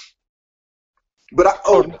 But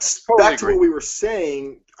back to what we were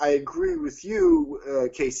saying, I agree with you,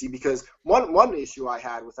 Casey, because one issue I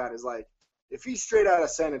had with that is, like, if he's straight out of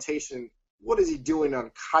sanitation, what is he doing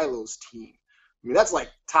on Kylo's team? I mean, that's, like,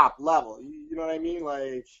 top level. You know what I mean?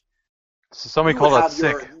 Like, so somebody called that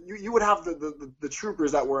sick. You would have the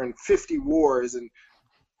troopers that were in 50 wars and,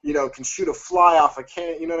 can shoot a fly off a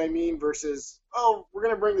can, you know what I mean? Versus, we're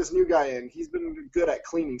going to bring this new guy in. He's been good at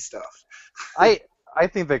cleaning stuff. I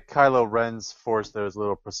think that Kylo Ren's force there is a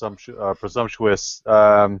little presumptuous.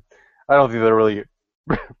 I don't think they're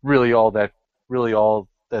really all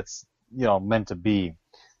that's meant to be.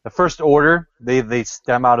 The First Order, they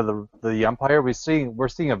stem out of the Empire. We're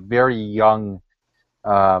seeing a very young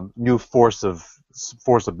new force of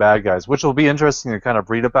bad guys, which will be interesting to kind of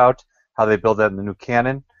read about how they build that in the new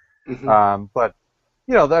canon. Mm-hmm. But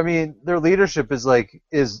I mean, their leadership is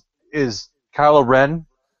Kylo Ren,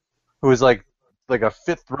 who is like a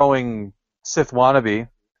fit-throwing Sith wannabe.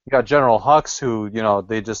 You got General Hux, who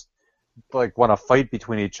they just want to fight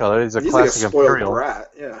between each other. He's classic like a spoiled Imperial brat,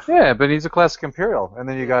 yeah, but he's a classic Imperial. And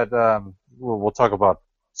then you got we'll talk about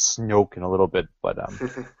Snoke in a little bit, but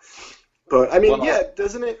But I mean, Well- yeah,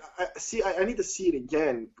 doesn't it? I need to see it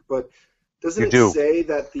again, but doesn't You it do. say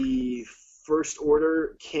that the First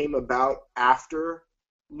Order came about after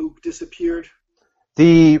Luke disappeared?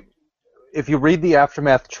 If you read the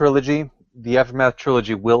Aftermath trilogy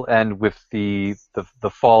will end with the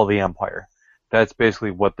fall of the Empire. That's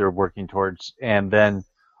basically what they're working towards. And then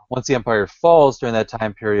once the Empire falls during that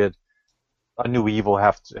time period, a new evil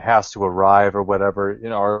has to arrive or whatever,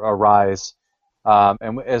 or arise.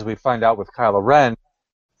 And as we find out with Kylo Ren,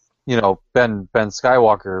 Ben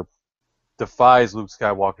Skywalker defies Luke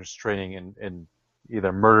Skywalker's training and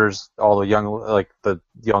either murders all the young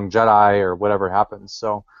Jedi or whatever happens.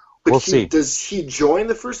 So But we'll see. Does he join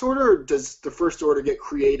the First Order, or does the First Order get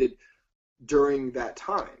created during that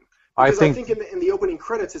time? Because I think in the opening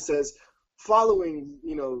credits it says, following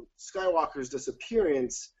Skywalker's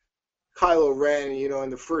disappearance, Kylo Ren,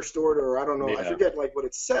 and the First Order, or I don't know, I forget what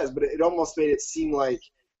it says, but it almost made it seem like,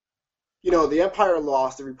 the Empire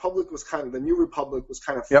lost, the New Republic was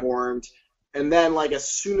kind of formed, and then as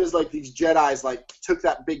soon as these Jedi's took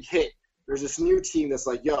that big hit, there's this new team that's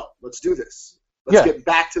like, yo, let's do this. Let's get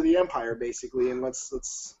back to the Empire, basically, and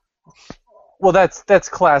let's. Well, that's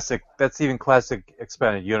classic. That's even classic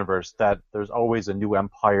expanded universe. That there's always a new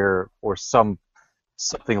empire or something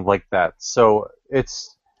like that. So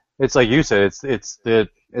it's like you said. It's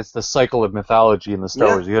the cycle of mythology in the Star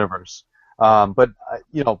Wars universe. But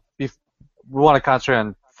we want to concentrate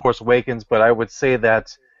on Force Awakens. But I would say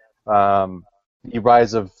that the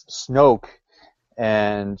rise of Snoke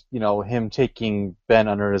and him taking Ben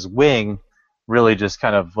under his wing really just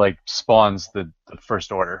kind of spawns the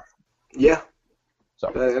First Order. Yeah. So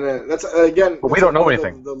and that's again. But we don't know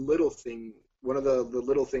anything. The little thing. One of the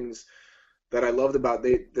little things that I loved about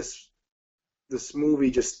this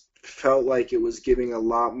movie just felt like it was giving a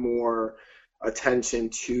lot more attention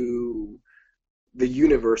to the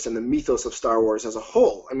universe and the mythos of Star Wars as a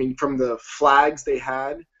whole. I mean, from the flags they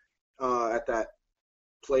had at that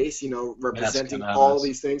place, representing all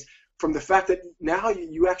these things. From the fact that now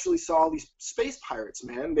you actually saw these space pirates,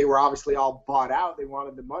 man. They were obviously all bought out. They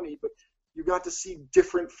wanted the money, but you got to see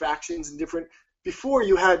different factions and different. Before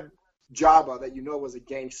you had Jabba, that was a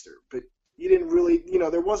gangster, but you didn't really,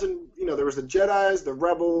 there wasn't, there was the Jedis, the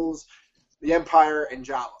Rebels, the Empire, and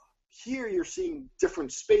Jabba. Here you're seeing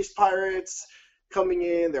different space pirates coming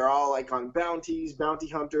in. They're all on bounties, bounty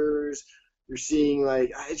hunters. You're seeing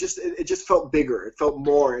it just felt bigger. It felt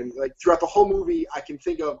more, and throughout the whole movie, I can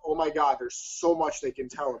think of, oh my God, there's so much they can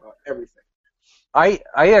tell about everything. I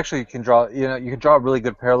actually can draw, you can draw really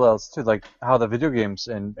good parallels to how the video games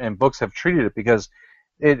and books have treated it, because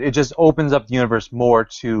it just opens up the universe more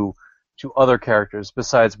to other characters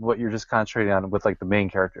besides what you're just concentrating on with the main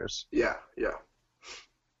characters. Yeah.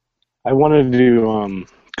 I wanted to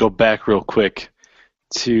go back real quick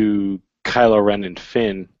to Kylo Ren and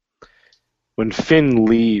Finn. When Finn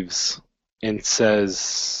leaves and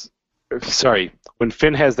says, when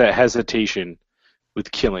Finn has that hesitation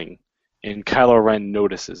with killing, and Kylo Ren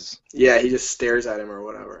notices. Yeah, he just stares at him or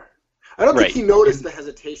whatever. I don't think he noticed the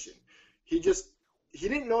hesitation. He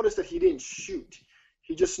didn't notice that he didn't shoot.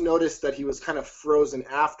 He just noticed that he was kind of frozen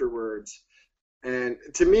afterwards. And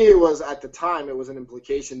to me, it was, at the time, it was an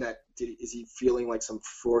implication that, is he feeling some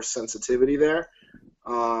force sensitivity there?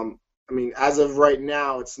 I mean, as of right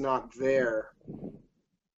now, it's not there,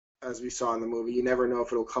 as we saw in the movie. You never know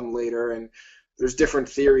if it'll come later, and there's different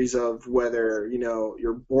theories of whether,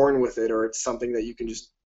 you're born with it or it's something that you can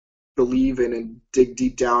just believe in and dig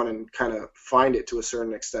deep down and kind of find it to a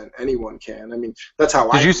certain extent. Anyone can. I mean, that's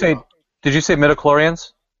how Did you say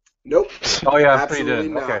midichlorians? Nope. Oh yeah, absolutely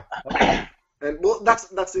not. Okay. And well, that's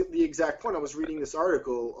the exact point. I was reading this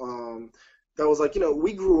article that was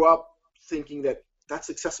we grew up thinking that that's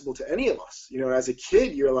accessible to any of us. As a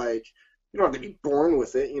kid, you're you don't have to be born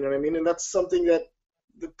with it. You know what I mean? And that's something that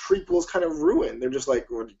the prequels kind of ruined. They're just well,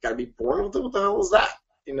 you gotta be born with it. What the hell is that?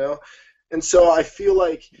 And so I feel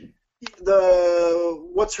like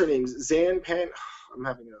what's her name? Zan Pan. I'm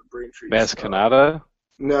having a brain freeze. Maz Kanata?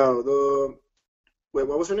 No, wait,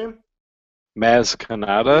 what was her name? Maz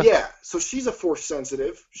Kanata? Yeah, so she's a Force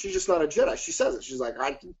sensitive. She's just not a Jedi. She says it. She's like,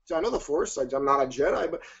 I know the Force. I'm not a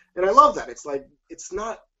Jedi, and I love that. It's it's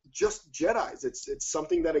not just Jedis. It's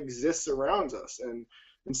something that exists around us, and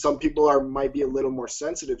some people might be a little more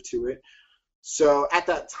sensitive to it. So at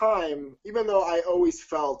that time, even though I always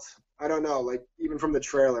felt, I don't know, even from the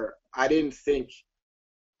trailer, I didn't think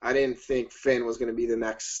Finn was going to be the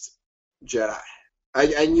next Jedi.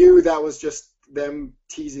 I knew that was just them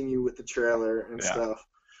teasing you with the trailer and stuff.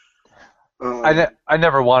 I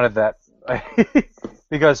never wanted that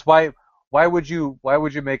because why why would you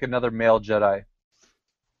make another male Jedi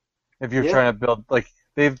if you're trying to build like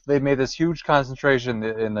they've made this huge concentration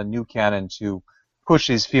in the new canon to push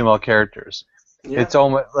these female characters. Yeah. It's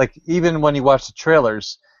almost like even when you watch the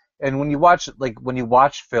trailers and when you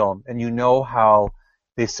watch film and you know how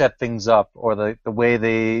they set things up or the way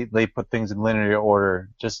they put things in linear order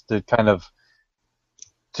just to kind of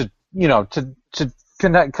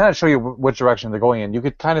kind of show you which direction they're going in. You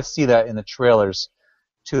could kind of see that in the trailers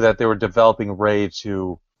too, that they were developing Rey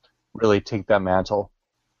to really take that mantle.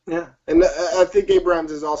 Yeah, and I think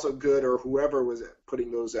Abrams is also good, or whoever was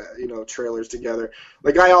putting those trailers together.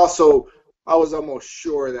 Like I was almost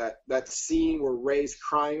sure that scene where Rey's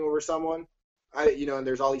crying over someone, and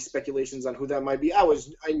there's all these speculations on who that might be. I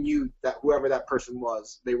knew that whoever that person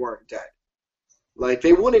was, they weren't dead. Like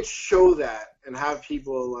they wouldn't show that and have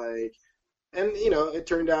people like, and it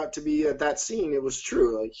turned out to be at that scene it was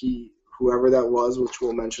true. Like whoever that was, which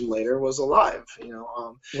we'll mention later, was alive.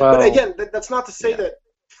 But again, that's not to say that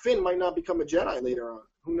Finn might not become a Jedi later on.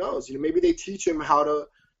 Who knows? Maybe they teach him how to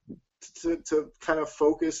kind of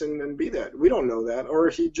focus and be that. We don't know that, or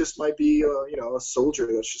he just might be a soldier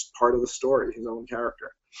that's just part of the story, his own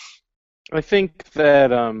character. I think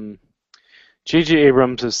that J.J.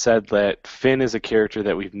 Abrams has said that Finn is a character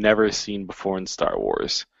that we've never seen before in Star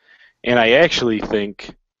Wars, and I actually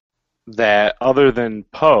think that other than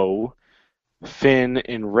Poe, Finn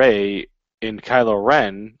and Rey and Kylo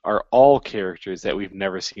Ren are all characters that we've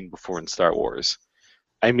never seen before in Star Wars.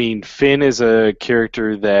 I mean, Finn is a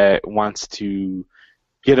character that wants to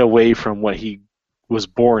get away from what he was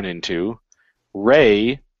born into.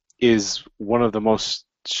 Rey is one of the most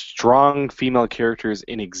strong female characters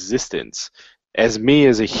in existence. As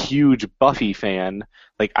a huge Buffy fan,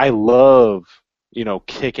 like I love,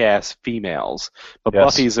 kick-ass females. But yes.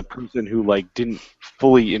 Buffy is a person who didn't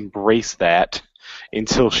fully embrace that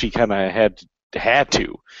until she kind of had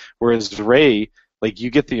to. Whereas Rey, you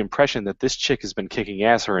get the impression that this chick has been kicking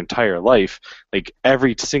ass her entire life. Like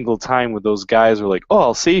every single time with those guys are like, "Oh,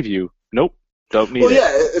 I'll save you." Nope, don't need it. Well, yeah,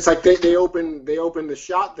 it's like they open the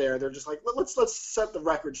shot there. They're just like, let's set the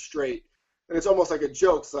record straight, and it's almost like a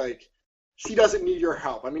joke. It's like she doesn't need your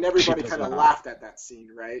help. I mean, everybody kind of laughed at that scene,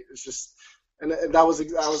 right? It's just, and I was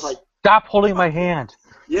like, stop holding my hand.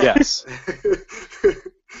 Yeah. Yes.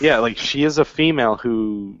 Yeah, she is a female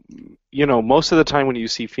who, most of the time when you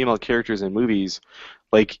see female characters in movies,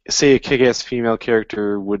 say a kick-ass female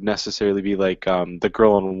character would necessarily be the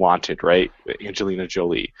girl in Wanted, right? Angelina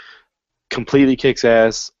Jolie. Completely kicks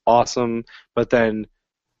ass, awesome, but then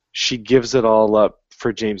she gives it all up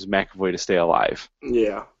for James McAvoy to stay alive.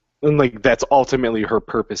 Yeah. And, that's ultimately her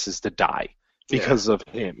purpose is to die because of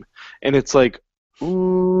him. And it's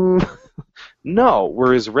ooh, no.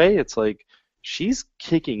 Whereas Rey, it's she's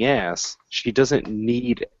kicking ass. She doesn't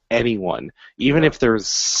need anyone. Even if there's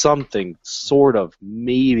something sort of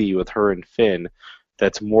maybe with her and Finn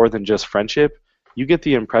that's more than just friendship, you get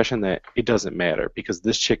the impression that it doesn't matter because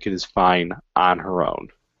this chick is fine on her own.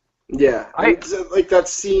 Yeah. Like that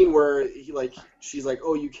scene where she's like,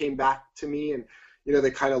 "Oh, you came back to me," and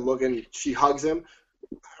they kind of look and she hugs him.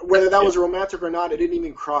 Whether that was romantic or not, it didn't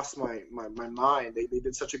even cross my mind. They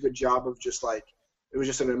did such a good job of just it was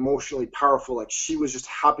just an emotionally powerful, she was just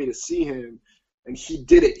happy to see him, and he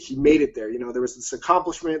did it. He made it there. There was this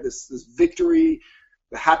accomplishment, this victory,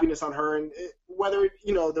 the happiness on her, and whether,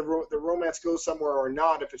 the romance goes somewhere or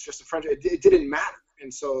not, if it's just a friendship, it didn't matter.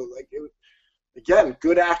 And so, again,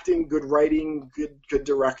 good acting, good writing, good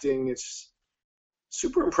directing. It's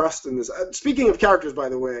super impressed in this. Speaking of characters, by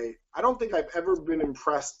the way, I don't think I've ever been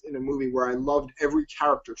impressed in a movie where I loved every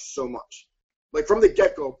character so much. From the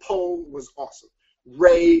get-go, Poe was awesome.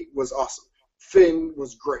 Rey was awesome. Finn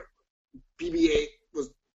was great. BB-8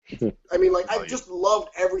 was. I mean, I just loved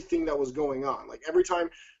everything that was going on. Every time,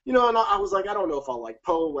 and I was I don't know if I'll like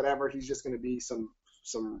Poe, whatever. He's just going to be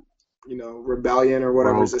some rebellion or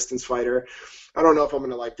whatever, resistance fighter. I don't know if I'm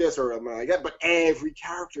going to like this or I'm going to like that. But every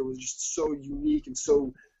character was just so unique and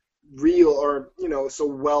so real, or so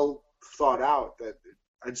well thought out that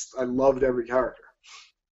I loved every character.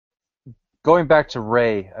 Going back to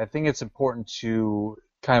Rey, I think it's important to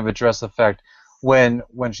kind of address the fact when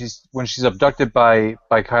she's abducted by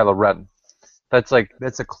Kylo Ren. That's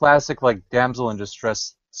a classic damsel in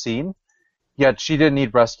distress scene. Yet she didn't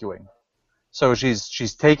need rescuing. So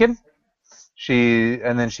she's taken,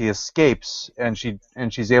 and then she escapes, and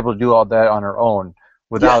she's able to do all that on her own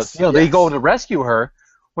without they go to rescue her,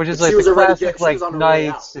 which is the classic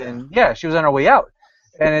knights, and she was on her way out,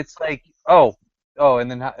 and it's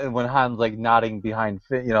and then when Han's nodding behind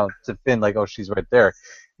Finn, to Finn, oh, she's right there.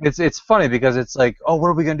 It's funny because it's what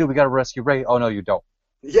are we gonna do? We gotta rescue Rey. Oh no, you don't.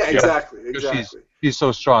 Yeah, exactly, She's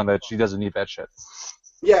so strong that she doesn't need that shit.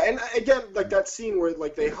 Yeah, and again, like that scene where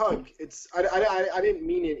like they hug. I didn't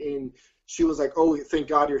mean it in. She was like, "Oh, thank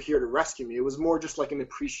God you're here to rescue me." It was more just like an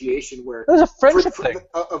appreciation where It was a friendship thing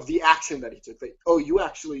of the action that he took. Like, oh, you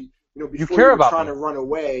actually, before you care were about trying me. to run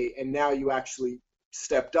away, and now you actually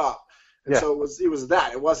stepped up. And Yeah. so it was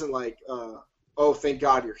that. It wasn't like, oh, thank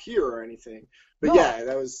God you're here or anything. But No. yeah,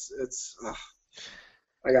 it's.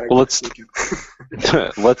 I gotta. Well,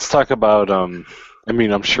 go let's talk about. I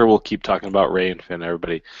mean, I'm sure we'll keep talking about Rey and Finn,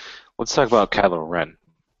 everybody. Let's talk about Kylo Ren.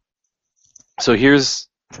 So here's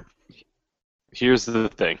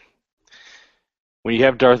the thing. When you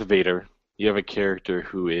have Darth Vader, you have a character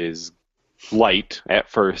who is light at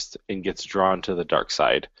first and gets drawn to the dark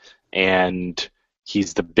side, and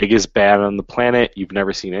he's the biggest bad on the planet. You've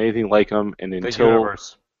never seen anything like him, and until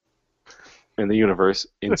universe. in the universe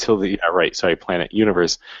until the planet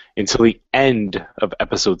universe until the end of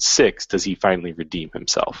episode 6 does he finally redeem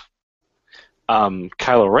himself.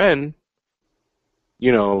 Kylo Ren,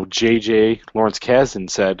 JJ Lawrence Kasdan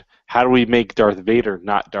said, how do we make Darth Vader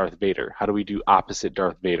not Darth Vader? How do we do opposite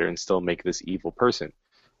Darth Vader and still make this evil person?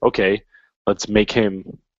 Okay, let's make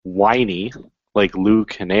him whiny like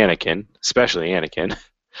Luke and Anakin, especially Anakin.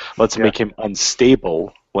 Let's make him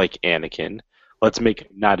unstable like Anakin. Let's make him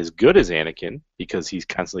not as good as Anakin because he's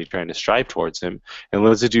constantly trying to strive towards him. And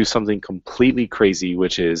let's do something completely crazy,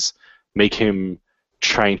 which is make him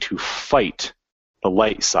trying to fight the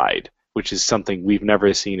light side, which is something we've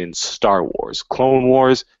never seen in Star Wars, Clone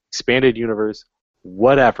Wars, Expanded Universe,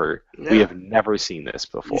 whatever. Yeah. We have never seen this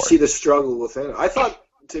before. You see the struggle within it. I thought,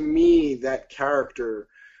 to me, that character,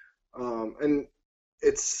 and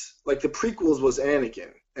it's like the prequels was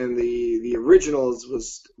Anakin. And the originals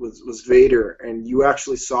was Vader, and you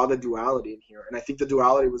actually saw the duality in here. And I think the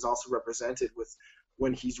duality was also represented with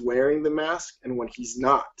when he's wearing the mask and when he's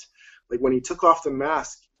not. Like when he took off the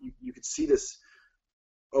mask, you could see this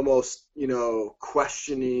almost,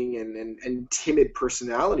 questioning and timid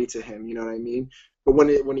personality to him. You know what I mean? But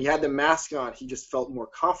when he had the mask on, he just felt more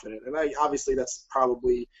confident. And obviously that's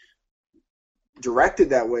probably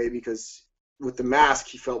directed that way because with the mask,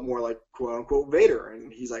 he felt more like "quote unquote" Vader,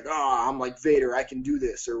 and he's like, "Oh, I'm like Vader, I can do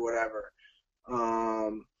this" or whatever.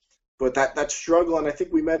 But that struggle, and I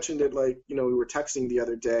think we mentioned it, like we were texting the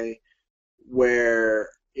other day, where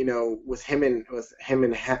with him and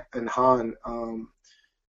Han,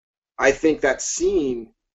 I think that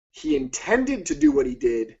scene, he intended to do what he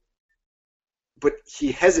did, but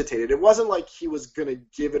he hesitated. It wasn't like he was gonna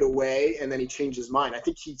give it away and then he changed his mind. I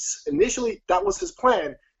think initially that was his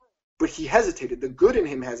plan. But he hesitated. The good in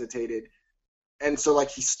him hesitated. And so,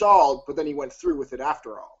 he stalled, but then he went through with it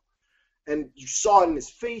after all. And you saw it in his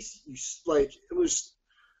face.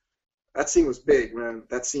 That scene was big, man.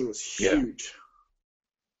 That scene was huge.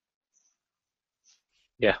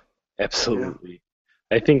 Yeah, absolutely.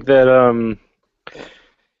 Yeah. I think that,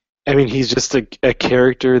 he's just a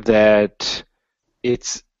character that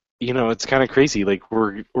it's kind of crazy. Like,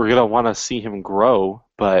 we're going to want to see him grow,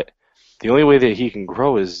 but the only way that he can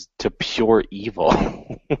grow is to pure evil.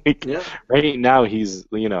 Right now he's,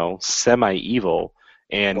 semi-evil,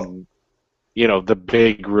 and the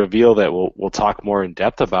big reveal that we'll talk more in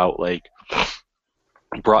depth about,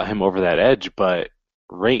 brought him over that edge. But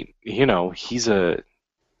he's a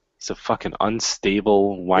fucking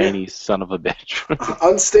unstable, whiny son of a bitch.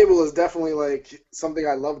 Unstable is definitely something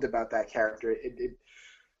I loved about that character.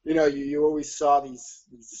 You always saw these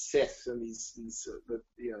Sith and these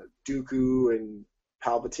Dooku and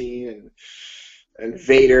Palpatine and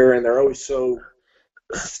Vader, and they're always so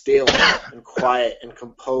still and quiet and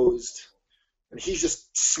composed. And he's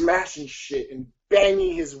just smashing shit and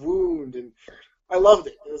banging his wound, and I loved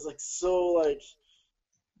it. It was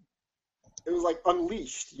it was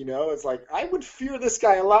unleashed, It's I would fear this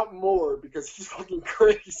guy a lot more because he's fucking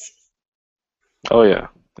crazy. Oh yeah.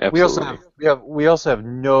 Absolutely. We also have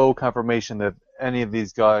no confirmation that any of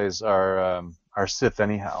these guys are Sith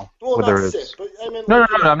anyhow. Well, not Sith, but I mean. No.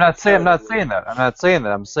 I'm not saying that.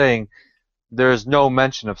 I'm saying there's no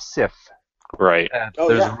mention of Sith. Right.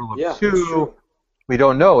 There's a rule of 2. We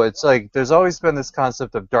don't know. It's there's always been this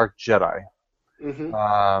concept of dark Jedi.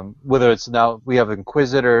 Mm-hmm. Whether it's now we have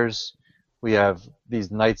Inquisitors, we have these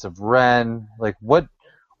Knights of Ren. What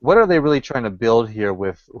are they really trying to build here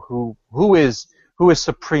with who is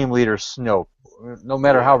Supreme Leader Snoke? No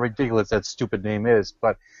matter how ridiculous that stupid name is,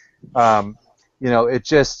 but it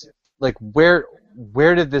just where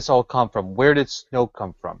did this all come from? Where did Snoke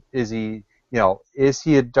come from? Is he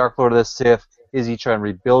a Dark Lord of the Sith? Is he trying to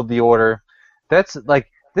rebuild the Order? That's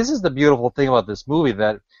this is the beautiful thing about this movie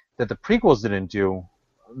that the prequels didn't do,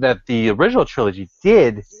 that the original trilogy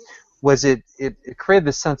did was it created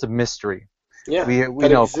this sense of mystery. Yeah. We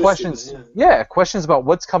that know existed, questions. Yeah. Questions about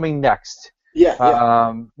what's coming next. Yeah.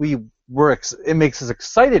 Yeah. It makes us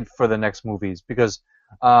excited for the next movies because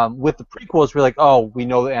with the prequels we're like, oh, we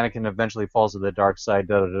know that Anakin eventually falls to the dark side.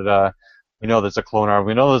 Da da da da. We know there's a Clone Army.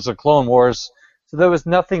 We know there's a Clone Wars. So there was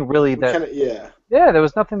nothing really there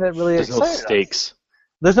was nothing that really There's no excited stakes. us.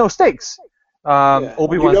 There's no stakes. Yeah.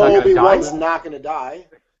 Obi-Wan's not going to die. Obi-Wan's not going to die.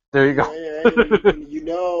 There you go.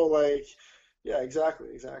 Yeah, exactly.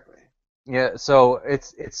 Yeah, so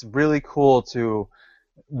it's really cool to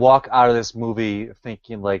walk out of this movie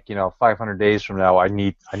thinking 500 days from now I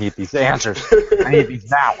need these answers. I need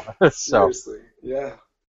these now. Seriously, yeah.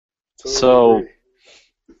 Totally So, agree.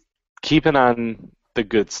 keeping on the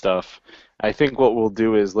good stuff, I think what we'll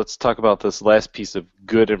do is let's talk about this last piece of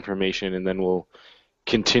good information, and then we'll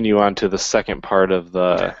continue on to the second part of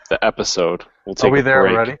the episode. We'll take Are we a there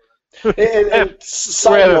break. already? And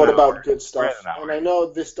side note about good stuff, We're at an hour. and I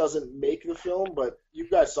know this doesn't make the film, but you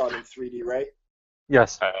guys saw it in 3D, right?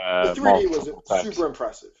 Yes. The 3D was Multiple times. super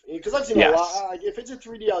impressive. Because I've seen Yes. a lot. If it's in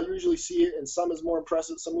 3D, I'll usually see it, and some is more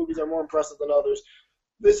impressive. Some movies are more impressive than others.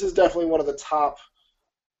 This is definitely one of the top,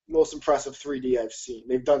 most impressive 3D I've seen.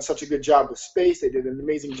 They've done such a good job with space. They did an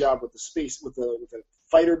amazing job with the space, with the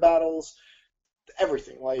fighter battles,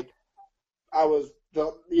 everything.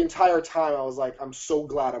 The entire time I was like, I'm so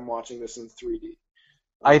glad I'm watching this in 3D.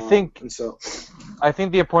 I think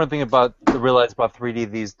the important thing to realize about 3D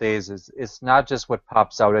these days is it's not just what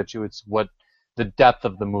pops out at you, it's what the depth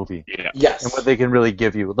of the movie Yeah. Yes. and what they can really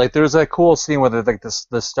give you. Like there's that cool scene where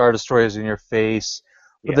the Star Destroyer is in your face,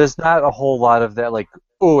 but there's not a whole lot of that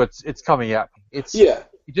it's coming at me.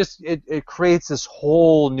 It creates this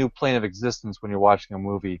whole new plane of existence when you're watching a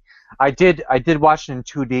movie. I did watch it in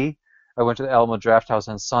 2D. I went to the Alamo Drafthouse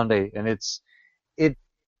on Sunday, and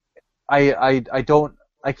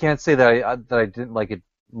I can't say that I didn't like it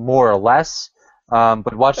more or less,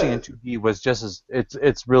 but watching it in 2D was just as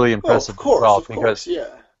it's really impressive because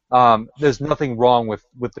there's nothing wrong with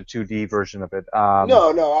the 2D version of it.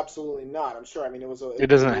 No, absolutely not. I'm sure. I mean, It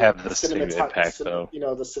doesn't have the same impact, though. The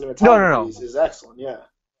cinematography is excellent. Yeah.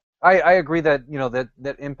 I agree that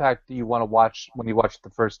that impact that you want to watch when you watch it the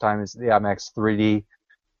first time is the IMAX 3D,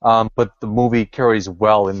 but the movie carries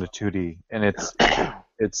well into 2D, and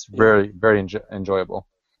it's very very enjoyable.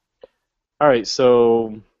 All right,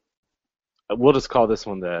 so we'll just call this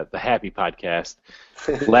one the happy podcast.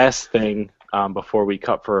 Last thing before we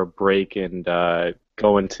cut for a break and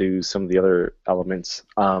go into some of the other elements,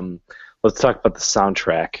 let's talk about the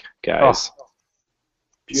soundtrack, guys.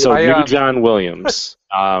 So new John Williams.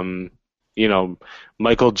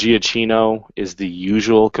 Michael Giacchino is the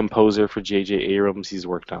usual composer for J.J. Abrams. He's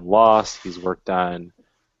worked on Lost. He's worked on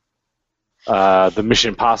the Mission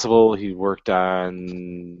Impossible. He worked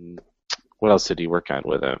on... What else did he work on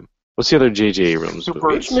with him? What's the other J.J. Abrams movie?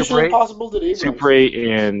 Which Mission Impossible did Abrams? Super 8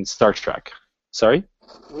 and Star Trek. Sorry?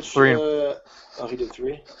 Which 3. He did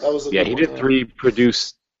 3? That was He did 3,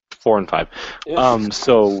 produced 4 and 5.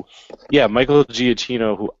 Yeah. Michael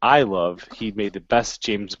Giacchino, who I love, he made the best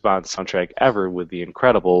James Bond soundtrack ever with The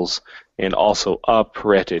Incredibles and also Up,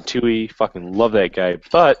 Ratatouille. Fucking love that guy.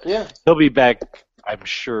 But he'll be back, I'm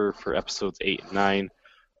sure, for episodes 8 and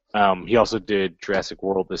 9. He also did Jurassic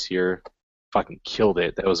World this year. Fucking killed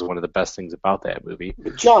it. That was one of the best things about that movie.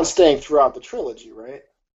 But John's staying throughout the trilogy, right?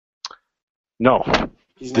 No.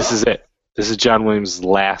 This is it. This is John Williams'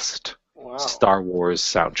 last Wow. Star Wars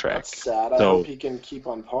soundtrack. That's sad. I hope he can keep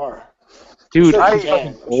on par. Dude, I'm sure he's he can. fucking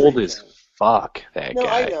I'm sure old he as can. fuck, that No,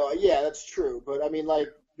 guy. I know. Yeah, that's true. But I mean,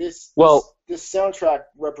 this soundtrack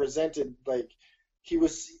represented he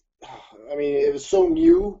was. I mean, it was so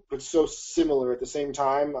new but so similar at the same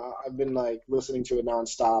time. I've been listening to it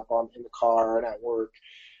nonstop in the car and at work,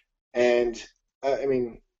 and I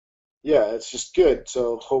mean, yeah, it's just good.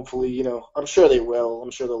 So hopefully, I'm sure they will.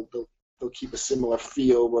 I'm sure they'll keep a similar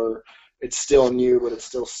feel where it's still new but it's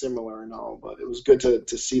still similar and all. But it was good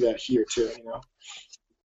to see that here too.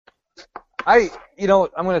 I'm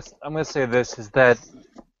gonna say this is that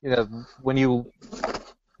when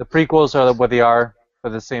the prequels are what they are, but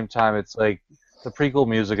at the same time it's like the prequel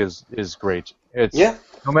music is great. It's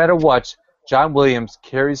no matter what, John Williams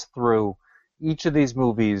carries through each of these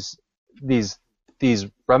movies these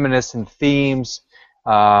reminiscent themes,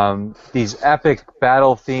 these epic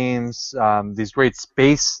battle themes, these great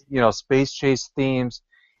space chase themes.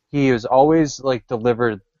 He has always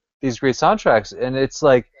delivered these great soundtracks, and it's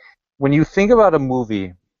like when you think about a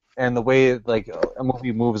movie and the way a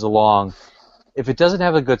movie moves along, if it doesn't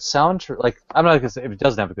have a good soundtrack, I'm not gonna say if it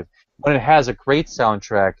doesn't have a good, when it has a great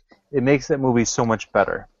soundtrack, it makes that movie so much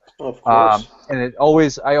better. Of course. And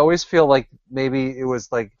I always feel like maybe it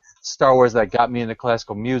was like Star Wars that got me into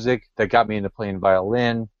classical music, that got me into playing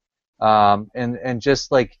violin, and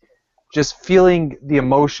just feeling the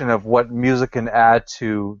emotion of what music can add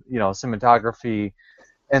to, cinematography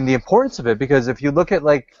and the importance of it. Because if you look at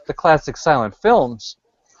like the classic silent films,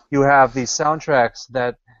 you have these soundtracks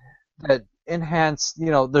that enhance.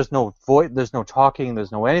 There's no voice, there's no talking,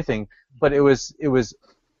 there's no anything, but it was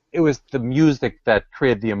the music that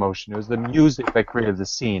created the emotion. It was the music that created the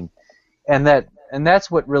scene, and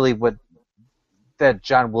that's what that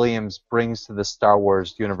John Williams brings to the Star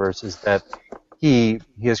Wars universe, is that he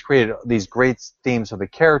has created these great themes for the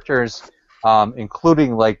characters,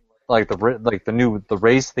 including the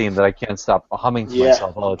race theme that I can't stop humming to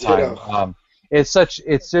myself all the time. It's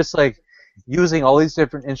just like using all these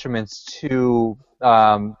different instruments to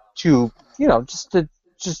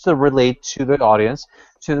just to relate to the audience,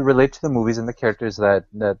 to relate to the movies and the characters that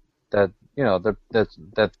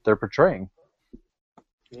they're portraying.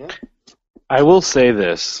 Yeah. I will say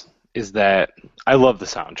this, is that I love the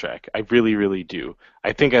soundtrack. I really, really do.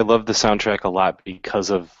 I think I love the soundtrack a lot because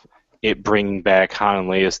of it bringing back Han and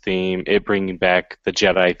Leia's theme, it bringing back the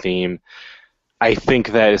Jedi theme. I think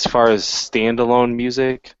that as far as standalone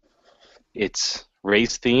music, it's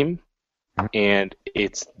Rey's theme, and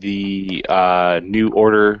it's the New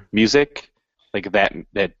Order music, like that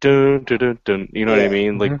dun dun dun dun. You know what I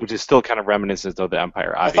mean? Like, which is still kind of reminiscent of the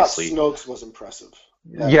Empire, obviously. I thought Snoke's was impressive.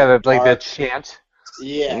 That chant.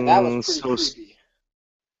 Yeah, that was pretty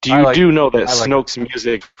creepy. Do know that Snoke's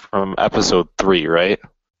music from Episode 3, right?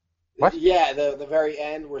 What? Yeah, the very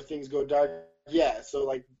end where things go dark. Yeah, so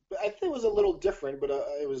like I think it was a little different, but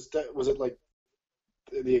was it like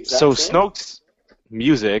the exact So same? Snoke's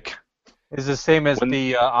music is the same as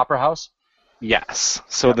the Opera House? Yes.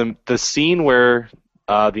 So the scene where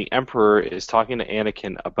the Emperor is talking to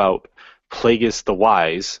Anakin about Plagueis the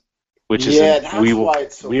Wise, which is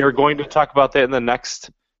we are going to talk about that in the next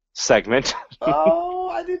segment. Oh,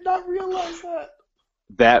 I did not realize that.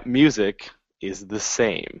 That music is the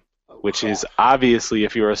same, which is obviously,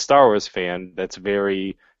 if you're a Star Wars fan, that's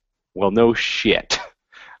very, well, no shit,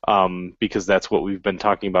 because that's what we've been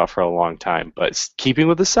talking about for a long time. But keeping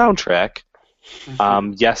with the soundtrack,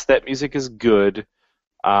 yes, that music is good.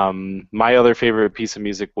 My other favorite piece of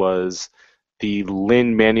music was the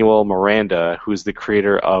Lin-Manuel Miranda, who's the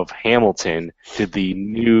creator of Hamilton, did the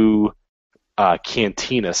new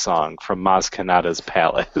Cantina song from Maz Kanata's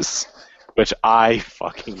Palace, which I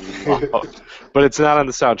fucking love. But it's not on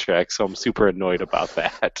the soundtrack, so I'm super annoyed about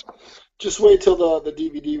that. Just wait till the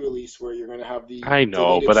DVD release where you're going to have the I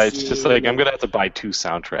know, but it's just like, I'm going to have to buy 2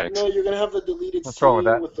 soundtracks. No, you're going to have the deleted What's scene wrong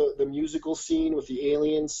with that? with the musical scene with the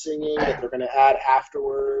aliens singing that they're going to add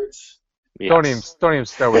afterwards. Yes. Don't even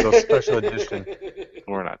start with those special edition.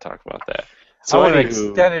 We're not talking about that. So So I want an anywho,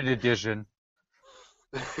 extended edition.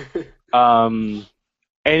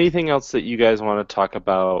 anything else that you guys want to talk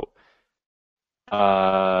about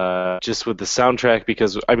just with the soundtrack?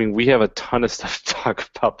 Because, I mean, we have a ton of stuff to talk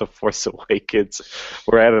about The Force Awakens.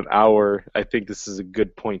 We're at an hour. I think this is a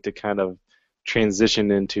good point to kind of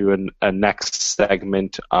transition into a next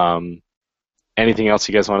segment. Anything else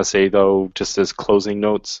you guys want to say, though, just as closing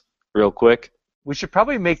notes, real quick? We should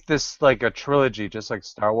probably make this like a trilogy, just like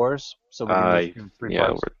Star Wars, so we can just do 3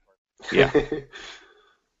 parts. Yeah.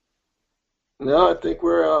 No, I think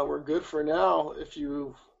we're good for now. If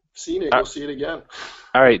you've seen it, go see it again.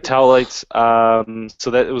 All right, Towel Lights. So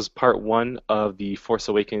that was part 1 of the Force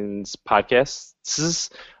Awakens podcast.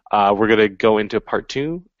 We're going to go into part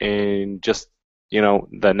 2 in just,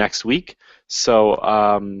 the next week.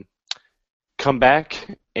 So come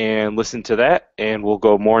back and listen to that, and we'll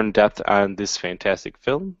go more in depth on this fantastic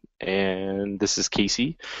film. And this is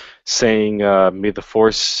Casey saying, may the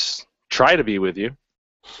Force try to be with you.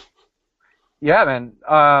 Yeah, man.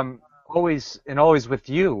 Always with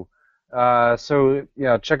you. So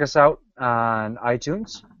check us out on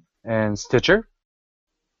iTunes and Stitcher,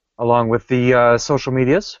 along with the social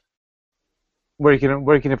medias. Where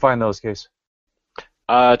can you find those, Case?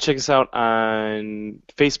 Check us out on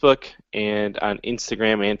Facebook and on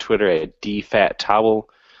Instagram and Twitter at DFatTowel.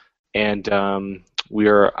 And we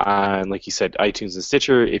are on, like you said, iTunes and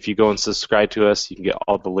Stitcher. If you go and subscribe to us, you can get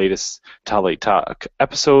all the latest Towel Light Talk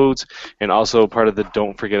episodes, and also part of the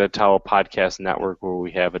Don't Forget a Towel podcast network, where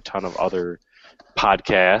we have a ton of other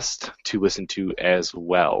podcasts to listen to as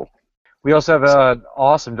well. We also have an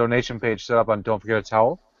awesome donation page set up on Don't Forget a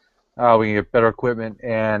Towel. We can get better equipment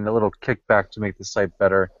and a little kickback to make the site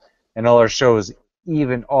better, and all our shows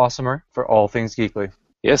even awesomer for all things geekly.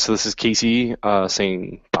 Yeah, so this is Casey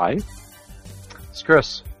saying bye. It's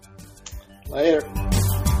Chris. Later.